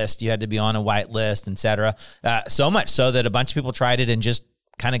whitelist. You had to be on a whitelist, et cetera. So much so that a bunch of people tried it and just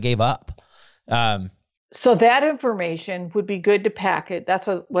kind of gave up. So that information would be good to package. That's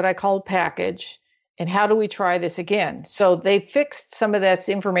what I call a package. And how do we try this again? So they fixed some of this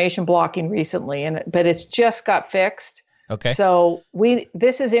information blocking recently, but it's just got fixed. Okay. So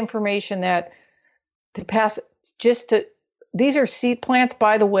this is information that to pass just to, these are seed plants,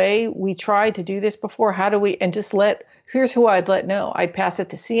 by the way. We tried to do this before. How do we, and just here's who I'd let know. I'd pass it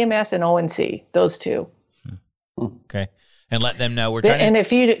to CMS and ONC, those two. Okay. And let them know we're trying and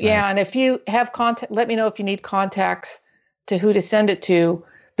if you, and if you have contact, let me know if you need contacts to who to send it to,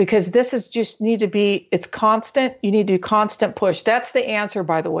 because this is just need to be, it's constant. You need to do constant push. That's the answer,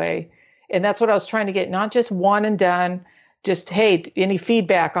 by the way. And that's what I was trying to get, not just one and done, just, hey, any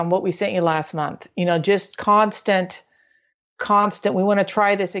feedback on what we sent you last month, just constant. We want to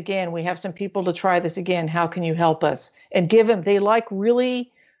try this again. We have some people to try this again. How can you help us? And give them, they like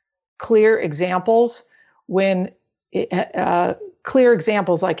really clear examples clear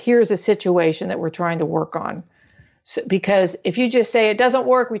examples, like here's a situation that we're trying to work on. So, because if you just say it doesn't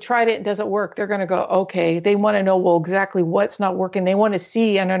work, we tried it, it doesn't work, they're going to go, okay. They want to know, well, exactly what's not working. They want to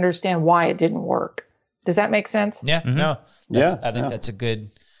see and understand why it didn't work. Does that make sense? Yeah. Mm-hmm. No. I think that's a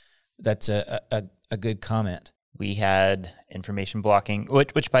good. That's a good comment. We had information blocking,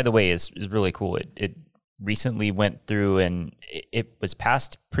 which by the way is really cool. It recently went through and it was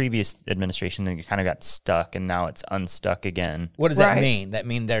past previous administration and it kind of got stuck and now it's unstuck again. What does that mean? That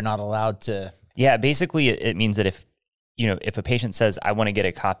mean they're not allowed to? Yeah, basically it means that if a patient says, I want to get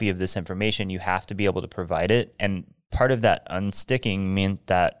a copy of this information, you have to be able to provide it. And part of that unsticking meant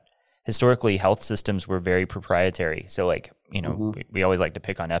that historically health systems were very proprietary. So we always like to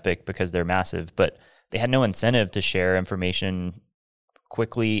pick on Epic because they're massive, but they had no incentive to share information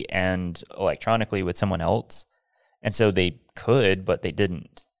quickly and electronically with someone else. And so they could, but they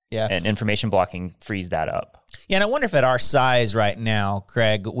didn't. Yeah. And information blocking frees that up. Yeah. And I wonder if at our size right now,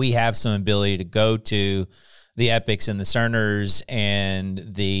 Craig, we have some ability to go to the Epics and the Cerners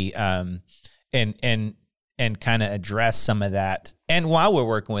and the, and kind of address some of that. And while we're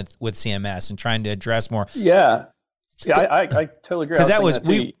working with CMS and trying to address more. Yeah. Yeah. I totally agree. Because that was,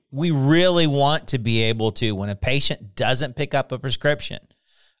 we really want to be able to, when a patient doesn't pick up a prescription,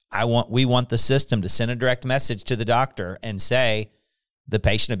 we want the system to send a direct message to the doctor and say the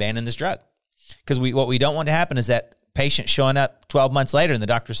patient abandoned this drug. Because what we don't want to happen is that patient showing up 12 months later and the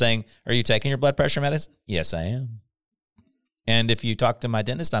doctor saying, are you taking your blood pressure medicine? Yes, I am. And if you talk to my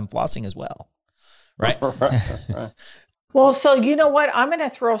dentist, I'm flossing as well. Right? Right. Well, so you know what? I'm going to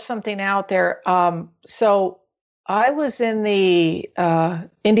throw something out there. So I was in the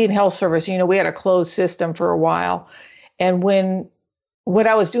Indian Health Service. We had a closed system for a while. And what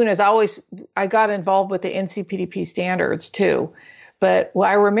I was doing is I got involved with the NCPDP standards too. But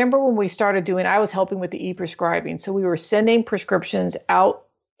I remember when we started I was helping with the e-prescribing. So we were sending prescriptions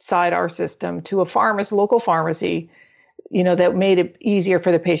outside our system to a local pharmacy, that made it easier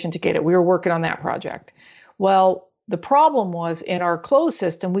for the patient to get it. We were working on that project. Well, the problem was in our closed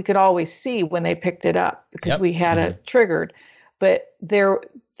system, we could always see when they picked it up because we had it triggered, but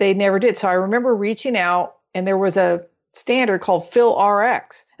they never did. So I remember reaching out and there was a standard called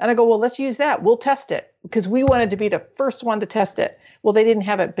PhilRx. And I go, well, let's use that. We'll test it because we wanted to be the first one to test it. Well, they didn't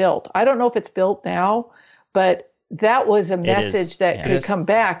have it built. I don't know if it's built now, but that was a message that could come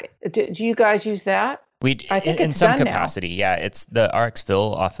back. Do you guys use that? I think in some capacity, yeah. It's the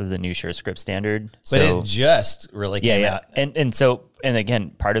RxPhil off of the new SureScript standard. But it just really came out. And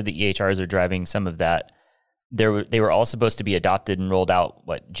again, part of the EHRs are driving some of that. They were all supposed to be adopted and rolled out,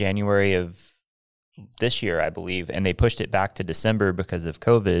 January of this year, I believe, and they pushed it back to December because of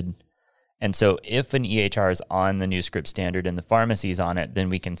COVID. And so if an EHR is on the new script standard and the pharmacy's on it, then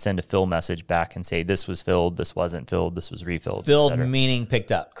we can send a fill message back and say, this was filled, this wasn't filled, this was refilled. Filled meaning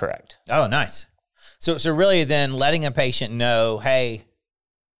picked up. Correct. Oh, nice. So really then letting a patient know, hey,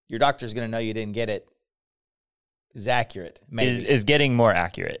 your doctor's going to know you didn't get it is accurate. Maybe. Is getting more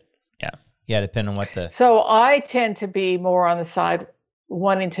accurate. Yeah. Yeah, depending on what the... So I tend to be more on the side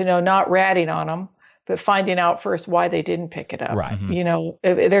wanting to know, not ratting on them, but finding out first why they didn't pick it up. Right. Mm-hmm.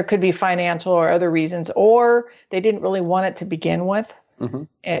 If there could be financial or other reasons, or they didn't really want it to begin with.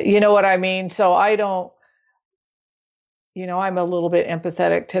 Mm-hmm. You know what I mean? So I don't, I'm a little bit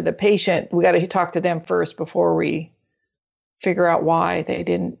empathetic to the patient. We got to talk to them first before we figure out why they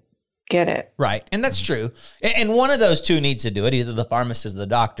didn't get it. Right. And that's true. And one of those two needs to do it, either the pharmacist or the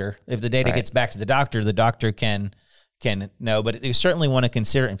doctor. If the data gets back to the doctor can know, but you certainly want to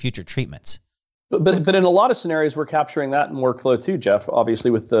consider it in future treatments. But in a lot of scenarios, we're capturing that in workflow too, Jeff.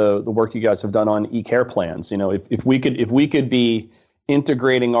 Obviously, with the work you guys have done on e-care plans, if we could be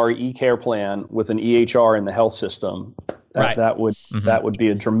integrating our e-care plan with an EHR in the health system, that would be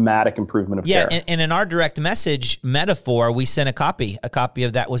a dramatic improvement of care. Yeah, and in our direct message metaphor, we sent a copy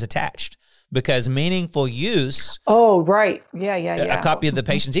of that was attached because meaningful use. Oh, right. Yeah. A copy of the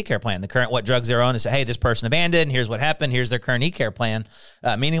patient's e-care plan, the current what drugs they're on, and say, hey, this person abandoned. Here's what happened. Here's their current e-care plan.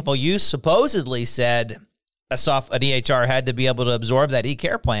 Meaningful use supposedly said an EHR had to be able to absorb that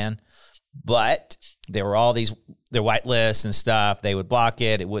e-care plan, but there were all these their whitelists and stuff. They would block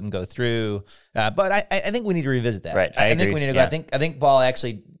it. It wouldn't go through. But I think we need to revisit that. Right. I think we need to go. I think Paul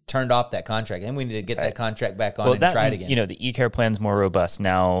actually turned off that contract, and we need to get that contract back on and try it again. You know, the e-care plan's more robust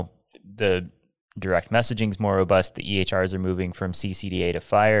now. The direct messaging's more robust. The EHRs are moving from CCDA to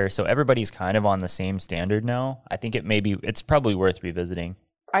FHIR, so everybody's kind of on the same standard now. I think it's probably worth revisiting.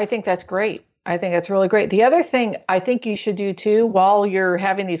 I think that's great. I think that's really great. The other thing I think you should do too, while you're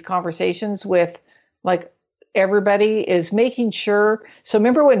having these conversations with like everybody, is making sure. So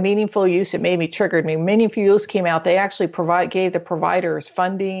remember when meaningful use, it triggered me. Meaningful use came out. They actually gave the providers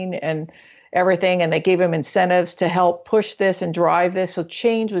funding and everything, and they gave them incentives to help push this and drive this. So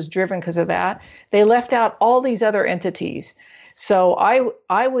change was driven because of that. They left out all these other entities. So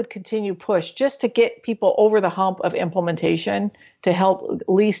I would continue push just to get people over the hump of implementation, to help at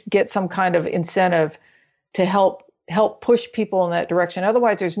least get some kind of incentive to help push people in that direction.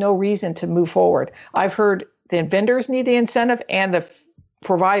 Otherwise, there's no reason to move forward. I've heard the vendors need the incentive and the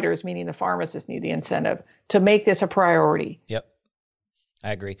providers, meaning the pharmacists, need the incentive to make this a priority. Yep.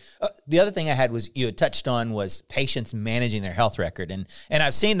 I agree. The other thing I had was you had touched on was patients managing their health record, and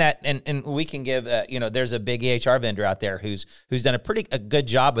I've seen that, and we can give there's a big EHR vendor out there who's done a good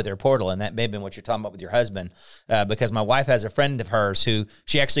job with their portal, and that may have been what you're talking about with your husband, because my wife has a friend of hers who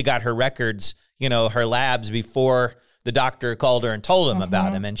she actually got her records, her labs before the doctor called her and told him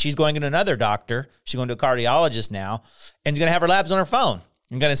about them, and she's going to another doctor. She's going to a cardiologist now, and she's going to have her labs on her phone.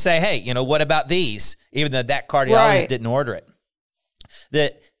 I'm going to say, hey, what about these? Even though that cardiologist didn't order it.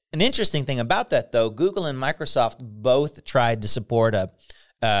 An interesting thing about that, though, Google and Microsoft both tried to support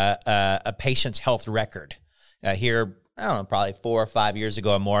a patient's health record here. I don't know, probably 4 or 5 years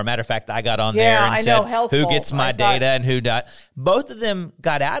ago or more. Matter of fact, I got on there and said, who gets my data and who does. Both of them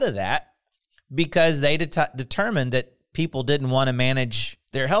got out of that because they determined that people didn't want to manage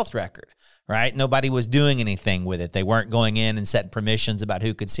their health record. Right? Nobody was doing anything with it. They weren't going in and setting permissions about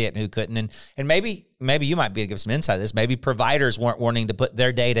who could see it and who couldn't. And maybe you might be able to give some insight to this. Maybe providers weren't wanting to put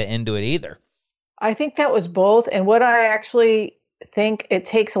their data into it either. I think that was both. And what I actually think it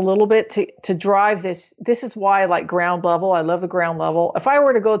takes a little bit to drive this. This is why I like ground level. I love the ground level. If I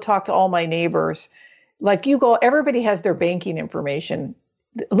were to go talk to all my neighbors, everybody has their banking information.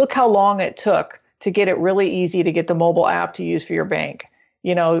 Look how long it took to get it really easy to get the mobile app to use for your bank.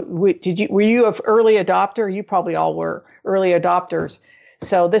 Were you an early adopter? You probably all were early adopters.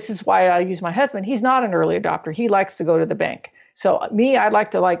 So this is why I use my husband. He's not an early adopter. He likes to go to the bank. So me, I'd like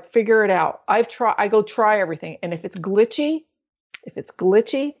to figure it out. I go try everything. And if it's glitchy,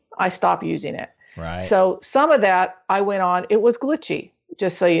 I stop using it. Right. So some of that I went on, it was glitchy,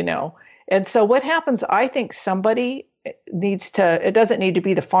 just so you know. And so what happens, I think somebody it doesn't need to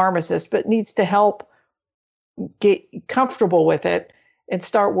be the pharmacist, but needs to help get comfortable with it and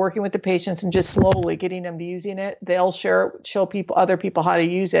start working with the patients and just slowly getting them to using it. They'll show other people how to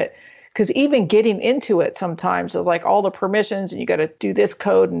use it. Because even getting into it sometimes, of all the permissions and you got to do this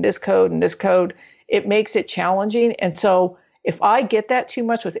code and this code and this code, it makes it challenging. And so if I get that too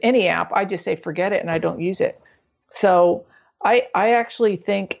much with any app, I just say, forget it, and I don't use it. So I actually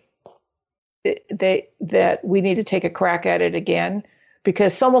think that we need to take a crack at it again,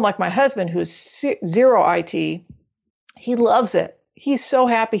 because someone like my husband, who's zero IT, he loves it. He's so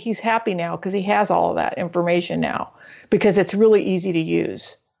happy. He's happy now because he has all of that information now, because it's really easy to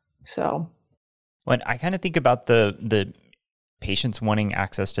use. So when I kind of think about the patients wanting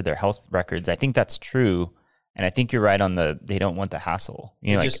access to their health records, I think that's true. And I think you're right on they don't want the hassle.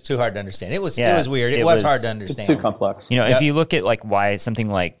 It's just too hard to understand. It was weird. It was hard to understand. It's too complex. If you look at why something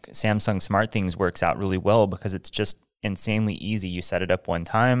like Samsung SmartThings works out really well, because it's just insanely easy. You set it up one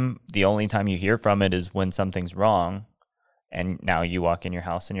time. The only time you hear from it is when something's wrong. And now you walk in your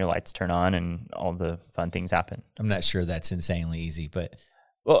house and your lights turn on and all the fun things happen. I'm not sure that's insanely easy, but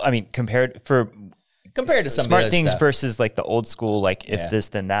compared to some smart things stuff versus the old school, if this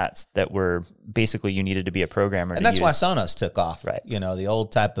then that's, that were basically you needed to be a programmer. And that's why Sonos took off. Right. The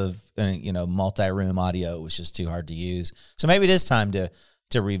old type of multi-room audio was just too hard to use. So maybe it is time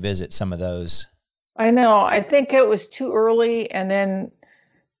to revisit some of those. I know. I think it was too early, and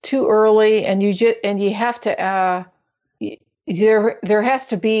you have to. There has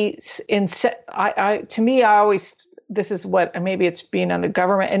to be to me, I always, this is what, maybe it's being on the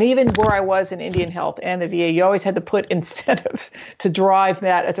government, and even where I was in Indian Health and the VA, you always had to put incentives to drive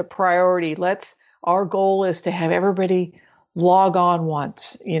that as a priority. Our goal is to have everybody log on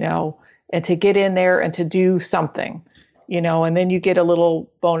once, and to get in there and to do something, and then you get a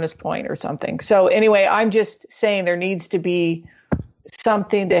little bonus point or something. So anyway, I'm just saying there needs to be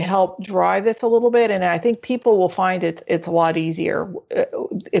something to help drive this a little bit. And I think people will find it's a lot easier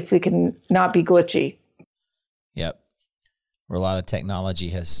if we can not be glitchy. Yep. Where a lot of technology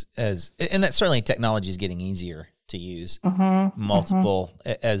has, and that certainly technology is getting easier to use, multiple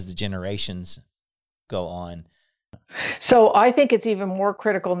as the generations go on. So I think it's even more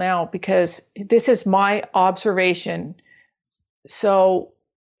critical now because this is my observation. So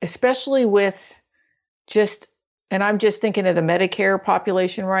especially with and I'm just thinking of the Medicare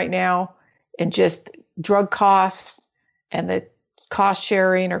population right now and just drug costs and the cost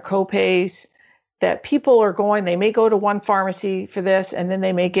sharing or copays that people are going, they may go to one pharmacy for this and then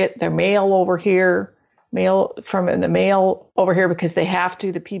they may get their mail over here, mail over here because they have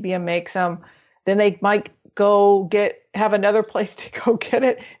to, the PBM makes them. Then they might go have another place to go get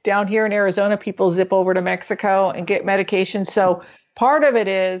it. Down here in Arizona, people zip over to Mexico and get medication. So part of it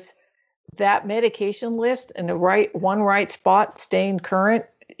is that medication list in the right spot, staying current.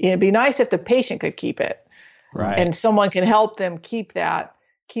 It'd be nice if the patient could keep it, right? And someone can help them keep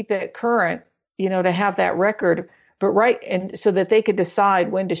it current, to have that record. But and so that they could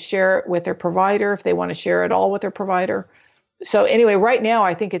decide when to share it with their provider, if they want to share it all with their provider. So anyway, right now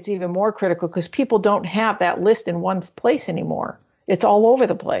I think it's even more critical because people don't have that list in one place anymore. It's all over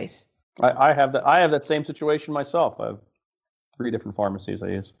the place. I have that same situation myself. I have 3 different pharmacies I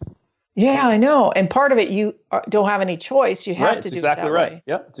use. Yeah, I know. And part of it, you don't have any choice. You have to do exactly it that right. way.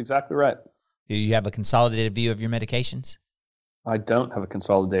 Yeah, it's exactly right. Do you have a consolidated view of your medications? I don't have a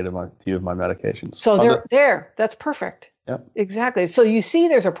consolidated view of my medications. So that's perfect. Yep. Exactly. So you see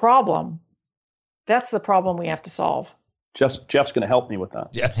there's a problem. That's the problem we have to solve. Jeff's going to help me with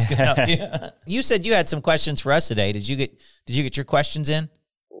that. Jeff's going to help you. You said you had some questions for us today. Did you get your questions in?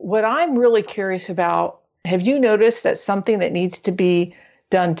 What I'm really curious about, have you noticed that something that needs to be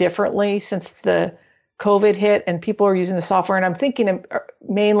done differently since the COVID hit and people are using the software? And I'm thinking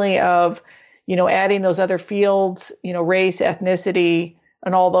mainly of, adding those other fields, race, ethnicity,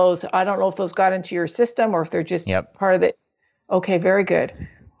 and all those. I don't know if those got into your system or if they're just part of it. Okay, very good.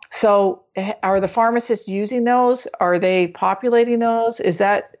 So are the pharmacists using those? Are they populating those? Is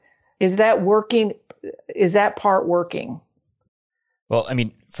that working? Is that part working? Well, I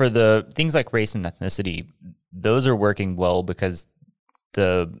mean, for the things like race and ethnicity, those are working well because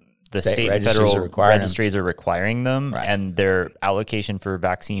the state and federal registries are requiring them, right, and their allocation for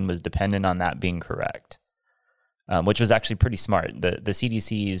vaccine was dependent on that being correct, which was actually pretty smart. The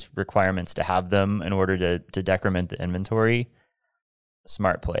CDC's requirements to have them in order to decrement the inventory,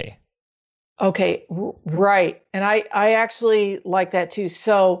 smart play. Okay, right. And I actually like that too.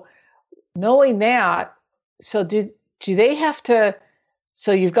 So knowing that, so do they have to,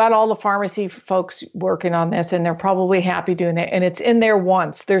 so you've got all the pharmacy folks working on this and they're probably happy doing that. And it's in there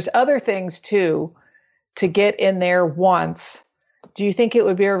once. There's other things too to get in there once. Do you think it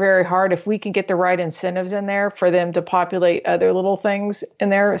would be very hard if we can get the right incentives in there for them to populate other little things in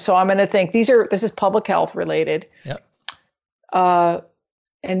there? So I'm going to think this is public health related. Yep.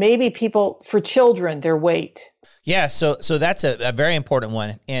 And maybe people, for children, their weight. Yeah, so that's a very important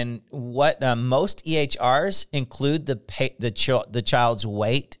one. And what most EHRs include the child's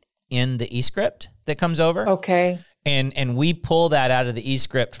weight in the eScript that comes over. Okay. And we pull that out of the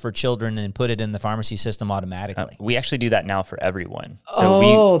eScript for children and put it in the pharmacy system automatically. We actually do that now for everyone.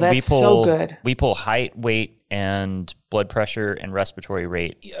 So that's so good. We pull height, weight, and blood pressure and respiratory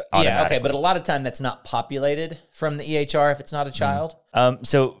rate. Yeah, okay, but a lot of time that's not populated from the EHR if it's not a child.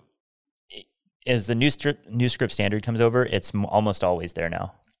 So as the new script standard comes over, it's almost always there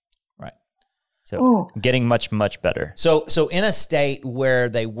now. Right. So getting much, much better. So in a state where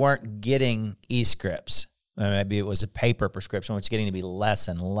they weren't getting eScripts, maybe it was a paper prescription, which is getting to be less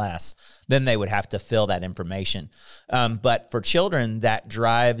and less, then they would have to fill that information. But for children, that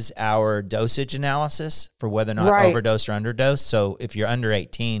drives our dosage analysis for whether or not overdose or underdose. So if you're under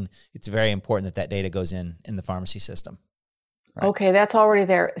 18, it's very important that data goes in the pharmacy system. Right. Okay, that's already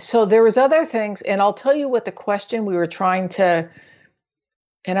there. So there was other things, and I'll tell you what the question we were trying to,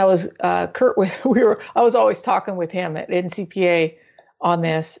 and I was, Kurt, I was always talking with him at NCPA on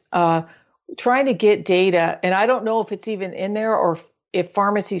this, trying to get data, and I don't know if it's even in there or if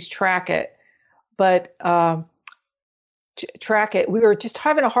pharmacies track it, but track it. We were just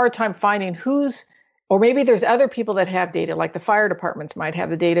having a hard time finding or maybe there's other people that have data, like the fire departments might have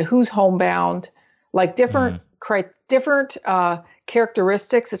the data, who's homebound, like different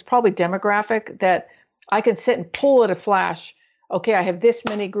characteristics. It's probably demographic that I can sit and pull at a flash okay, I have this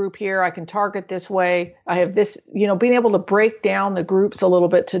many group here, I can target this way. I have this, being able to break down the groups a little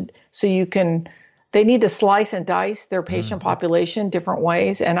bit so you can, they need to slice and dice their patient population different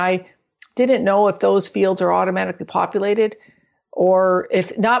ways. And I didn't know if those fields are automatically populated or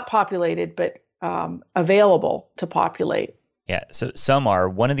if not populated, but available to populate. Yeah, so some are.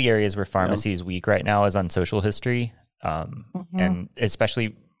 One of the areas where pharmacy is weak right now is on social history, and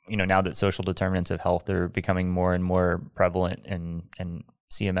especially now that social determinants of health are becoming more and more prevalent in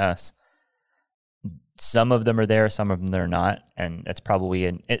CMS. Some of them are there, some of them they're not, and it's probably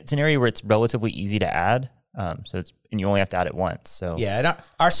it's an area where it's relatively easy to add. And you only have to add it once. So yeah, and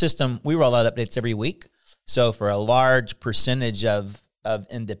our system, we roll out updates every week. So for a large percentage of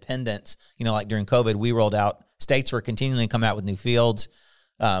independents, like during COVID, we rolled out, states were continuing to come out with new fields.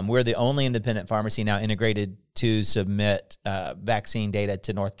 We're the only independent pharmacy now integrated to submit vaccine data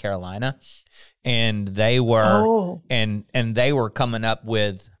to North Carolina, and they were and they were coming up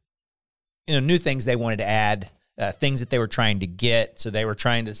with new things they wanted to add, things that they were trying to get. So they were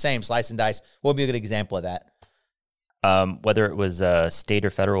trying to slice and dice. What would be a good example of that? Whether it was state or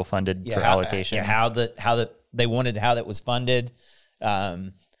federal funded for allocation, how that was funded.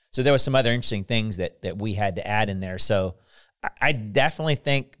 So there was some other interesting things that we had to add in there. So I definitely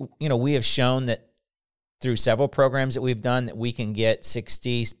think, we have shown that through several programs that we've done that we can get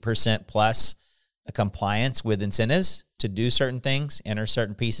 60% plus compliance with incentives to do certain things, enter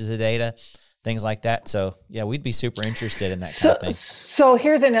certain pieces of data, things like that. So yeah, we'd be super interested in that kind of thing. So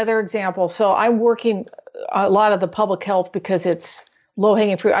here's another example. So I'm working a lot of the public health because it's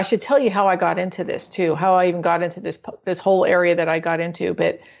low-hanging fruit. I should tell you how I got into this too, how I even got into this whole area that I got into.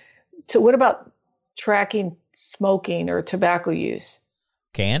 But what about tracking smoking or tobacco use?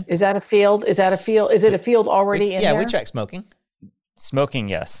 Is that a field? Is it a field already in there? Yeah, we track smoking. Smoking,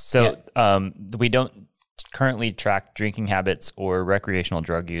 yes. So we don't currently track drinking habits or recreational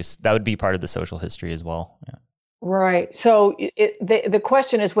drug use. That would be part of the social history as well. Yeah. Right. So the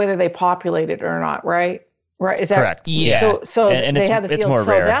question is whether they populate it or not, right? Right. Is that correct? Yeah. So and they have the it's field. More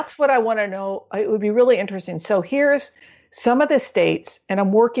so rare. That's what I want to know. It would be really interesting. So here's some of the states, and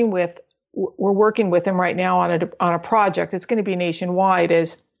we're working with them right now on a project. It's going to be nationwide.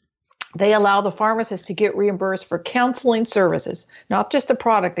 Is they allow the pharmacist to get reimbursed for counseling services, not just the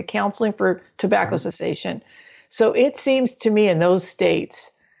product, the counseling for tobacco cessation. So it seems to me in those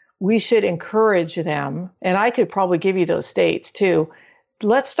states, we should encourage them, and I could probably give you those states too.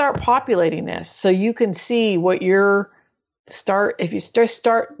 Let's start populating this so you can see what if you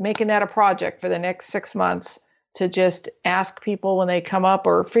start making that a project for the next 6 months to just ask people when they come up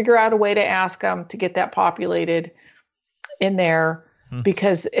or figure out a way to ask them to get that populated in there.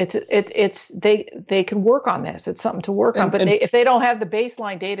 Because they can work on this. It's something to work on. But if they don't have the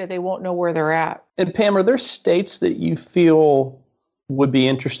baseline data, they won't know where they're at. And Pam, are there states that you feel would be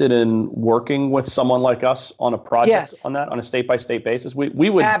interested in working with someone like us on a project on that, on a state-by-state basis? We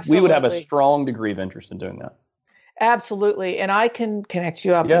would have a strong degree of interest in doing that. Absolutely. And I can connect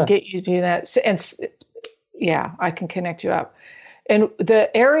you up and get you to do that. And I can connect you up. And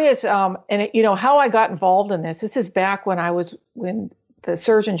the areas, how I got involved in this is back when the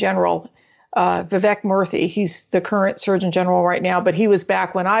Surgeon General, Vivek Murthy, he's the current Surgeon General right now, but he was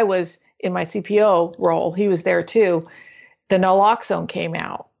back when I was in my CPO role. He was there too. The naloxone came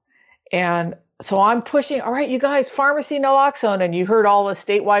out. And so I'm pushing, all right, you guys, pharmacy naloxone. And you heard all the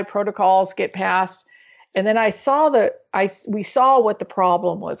statewide protocols get passed. And then we saw what the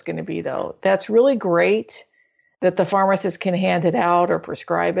problem was going to be, though. That's really great that the pharmacist can hand it out or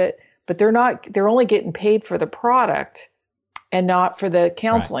prescribe it, but they're only getting paid for the product and not for the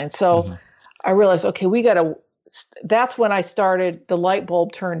counseling. Right. So I realized, okay, that's when I started, the light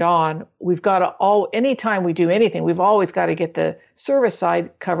bulb turned on. We've got to anytime we do anything, we've always got to get the service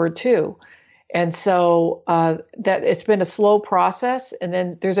side covered too. And so that it's been a slow process. And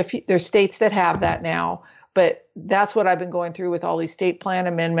then there's states that have that now, but that's what I've been going through with all these state plan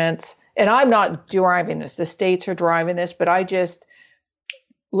amendments. And I'm not driving this. The states are driving this, but I just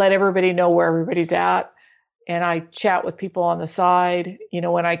let everybody know where everybody's at. And I chat with people on the side,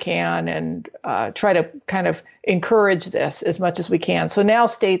 when I can, and try to kind of encourage this as much as we can. So now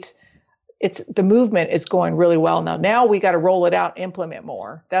states, the movement is going really well now. Now we got to roll it out, implement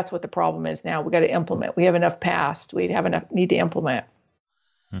more. That's what the problem is now. We got to implement. We have enough passed. We have enough need to implement.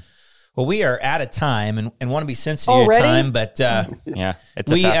 Well, we are out of time and want to be sensitive to your time, but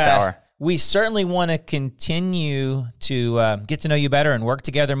it's a fast hour. We certainly want to continue to get to know you better and work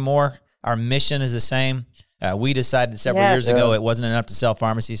together more. Our mission is the same. We decided several years ago it wasn't enough to sell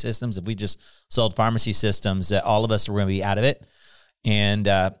pharmacy systems. If we just sold pharmacy systems, all of us were going to be out of it. and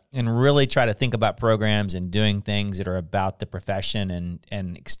really try to think about programs and doing things that are about the profession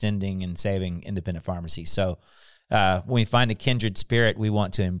and extending and saving independent pharmacy. So when we find a kindred spirit, we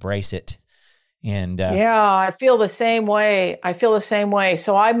want to embrace it. And yeah, I feel the same way.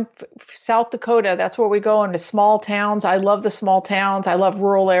 So I'm South Dakota. That's where we go into small towns. I love the small towns. I love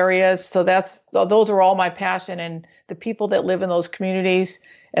rural areas. So those are all my passion, and the people that live in those communities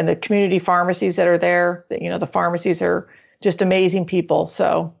and the community pharmacies that are there. The pharmacies are just amazing people.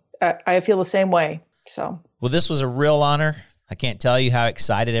 So I feel the same way. So well, this was a real honor. I can't tell you how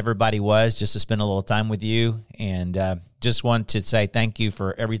excited everybody was just to spend a little time with you, and just want to say thank you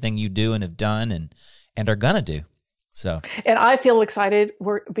for everything you do and have done and are gonna do. So, and I feel excited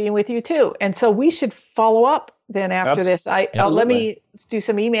we're being with you too. And so we should follow up then after this. Let me do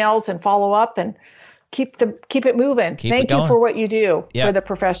some emails and follow up and keep it moving. Thank you for what you do for the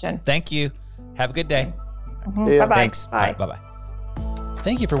profession. Thank you. Have a good day. Mm-hmm. Yeah. Bye-bye. Thanks. Bye. Bye-bye.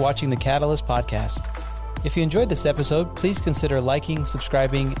 Thank you for watching the Catalyst Podcast. If you enjoyed this episode, please consider liking,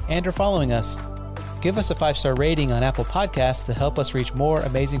 subscribing, and or following us. Give us a 5-star rating on Apple Podcasts to help us reach more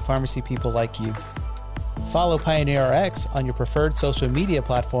amazing pharmacy people like you. Follow Pioneer RX on your preferred social media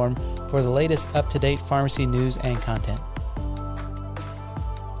platform for the latest up-to-date pharmacy news and content.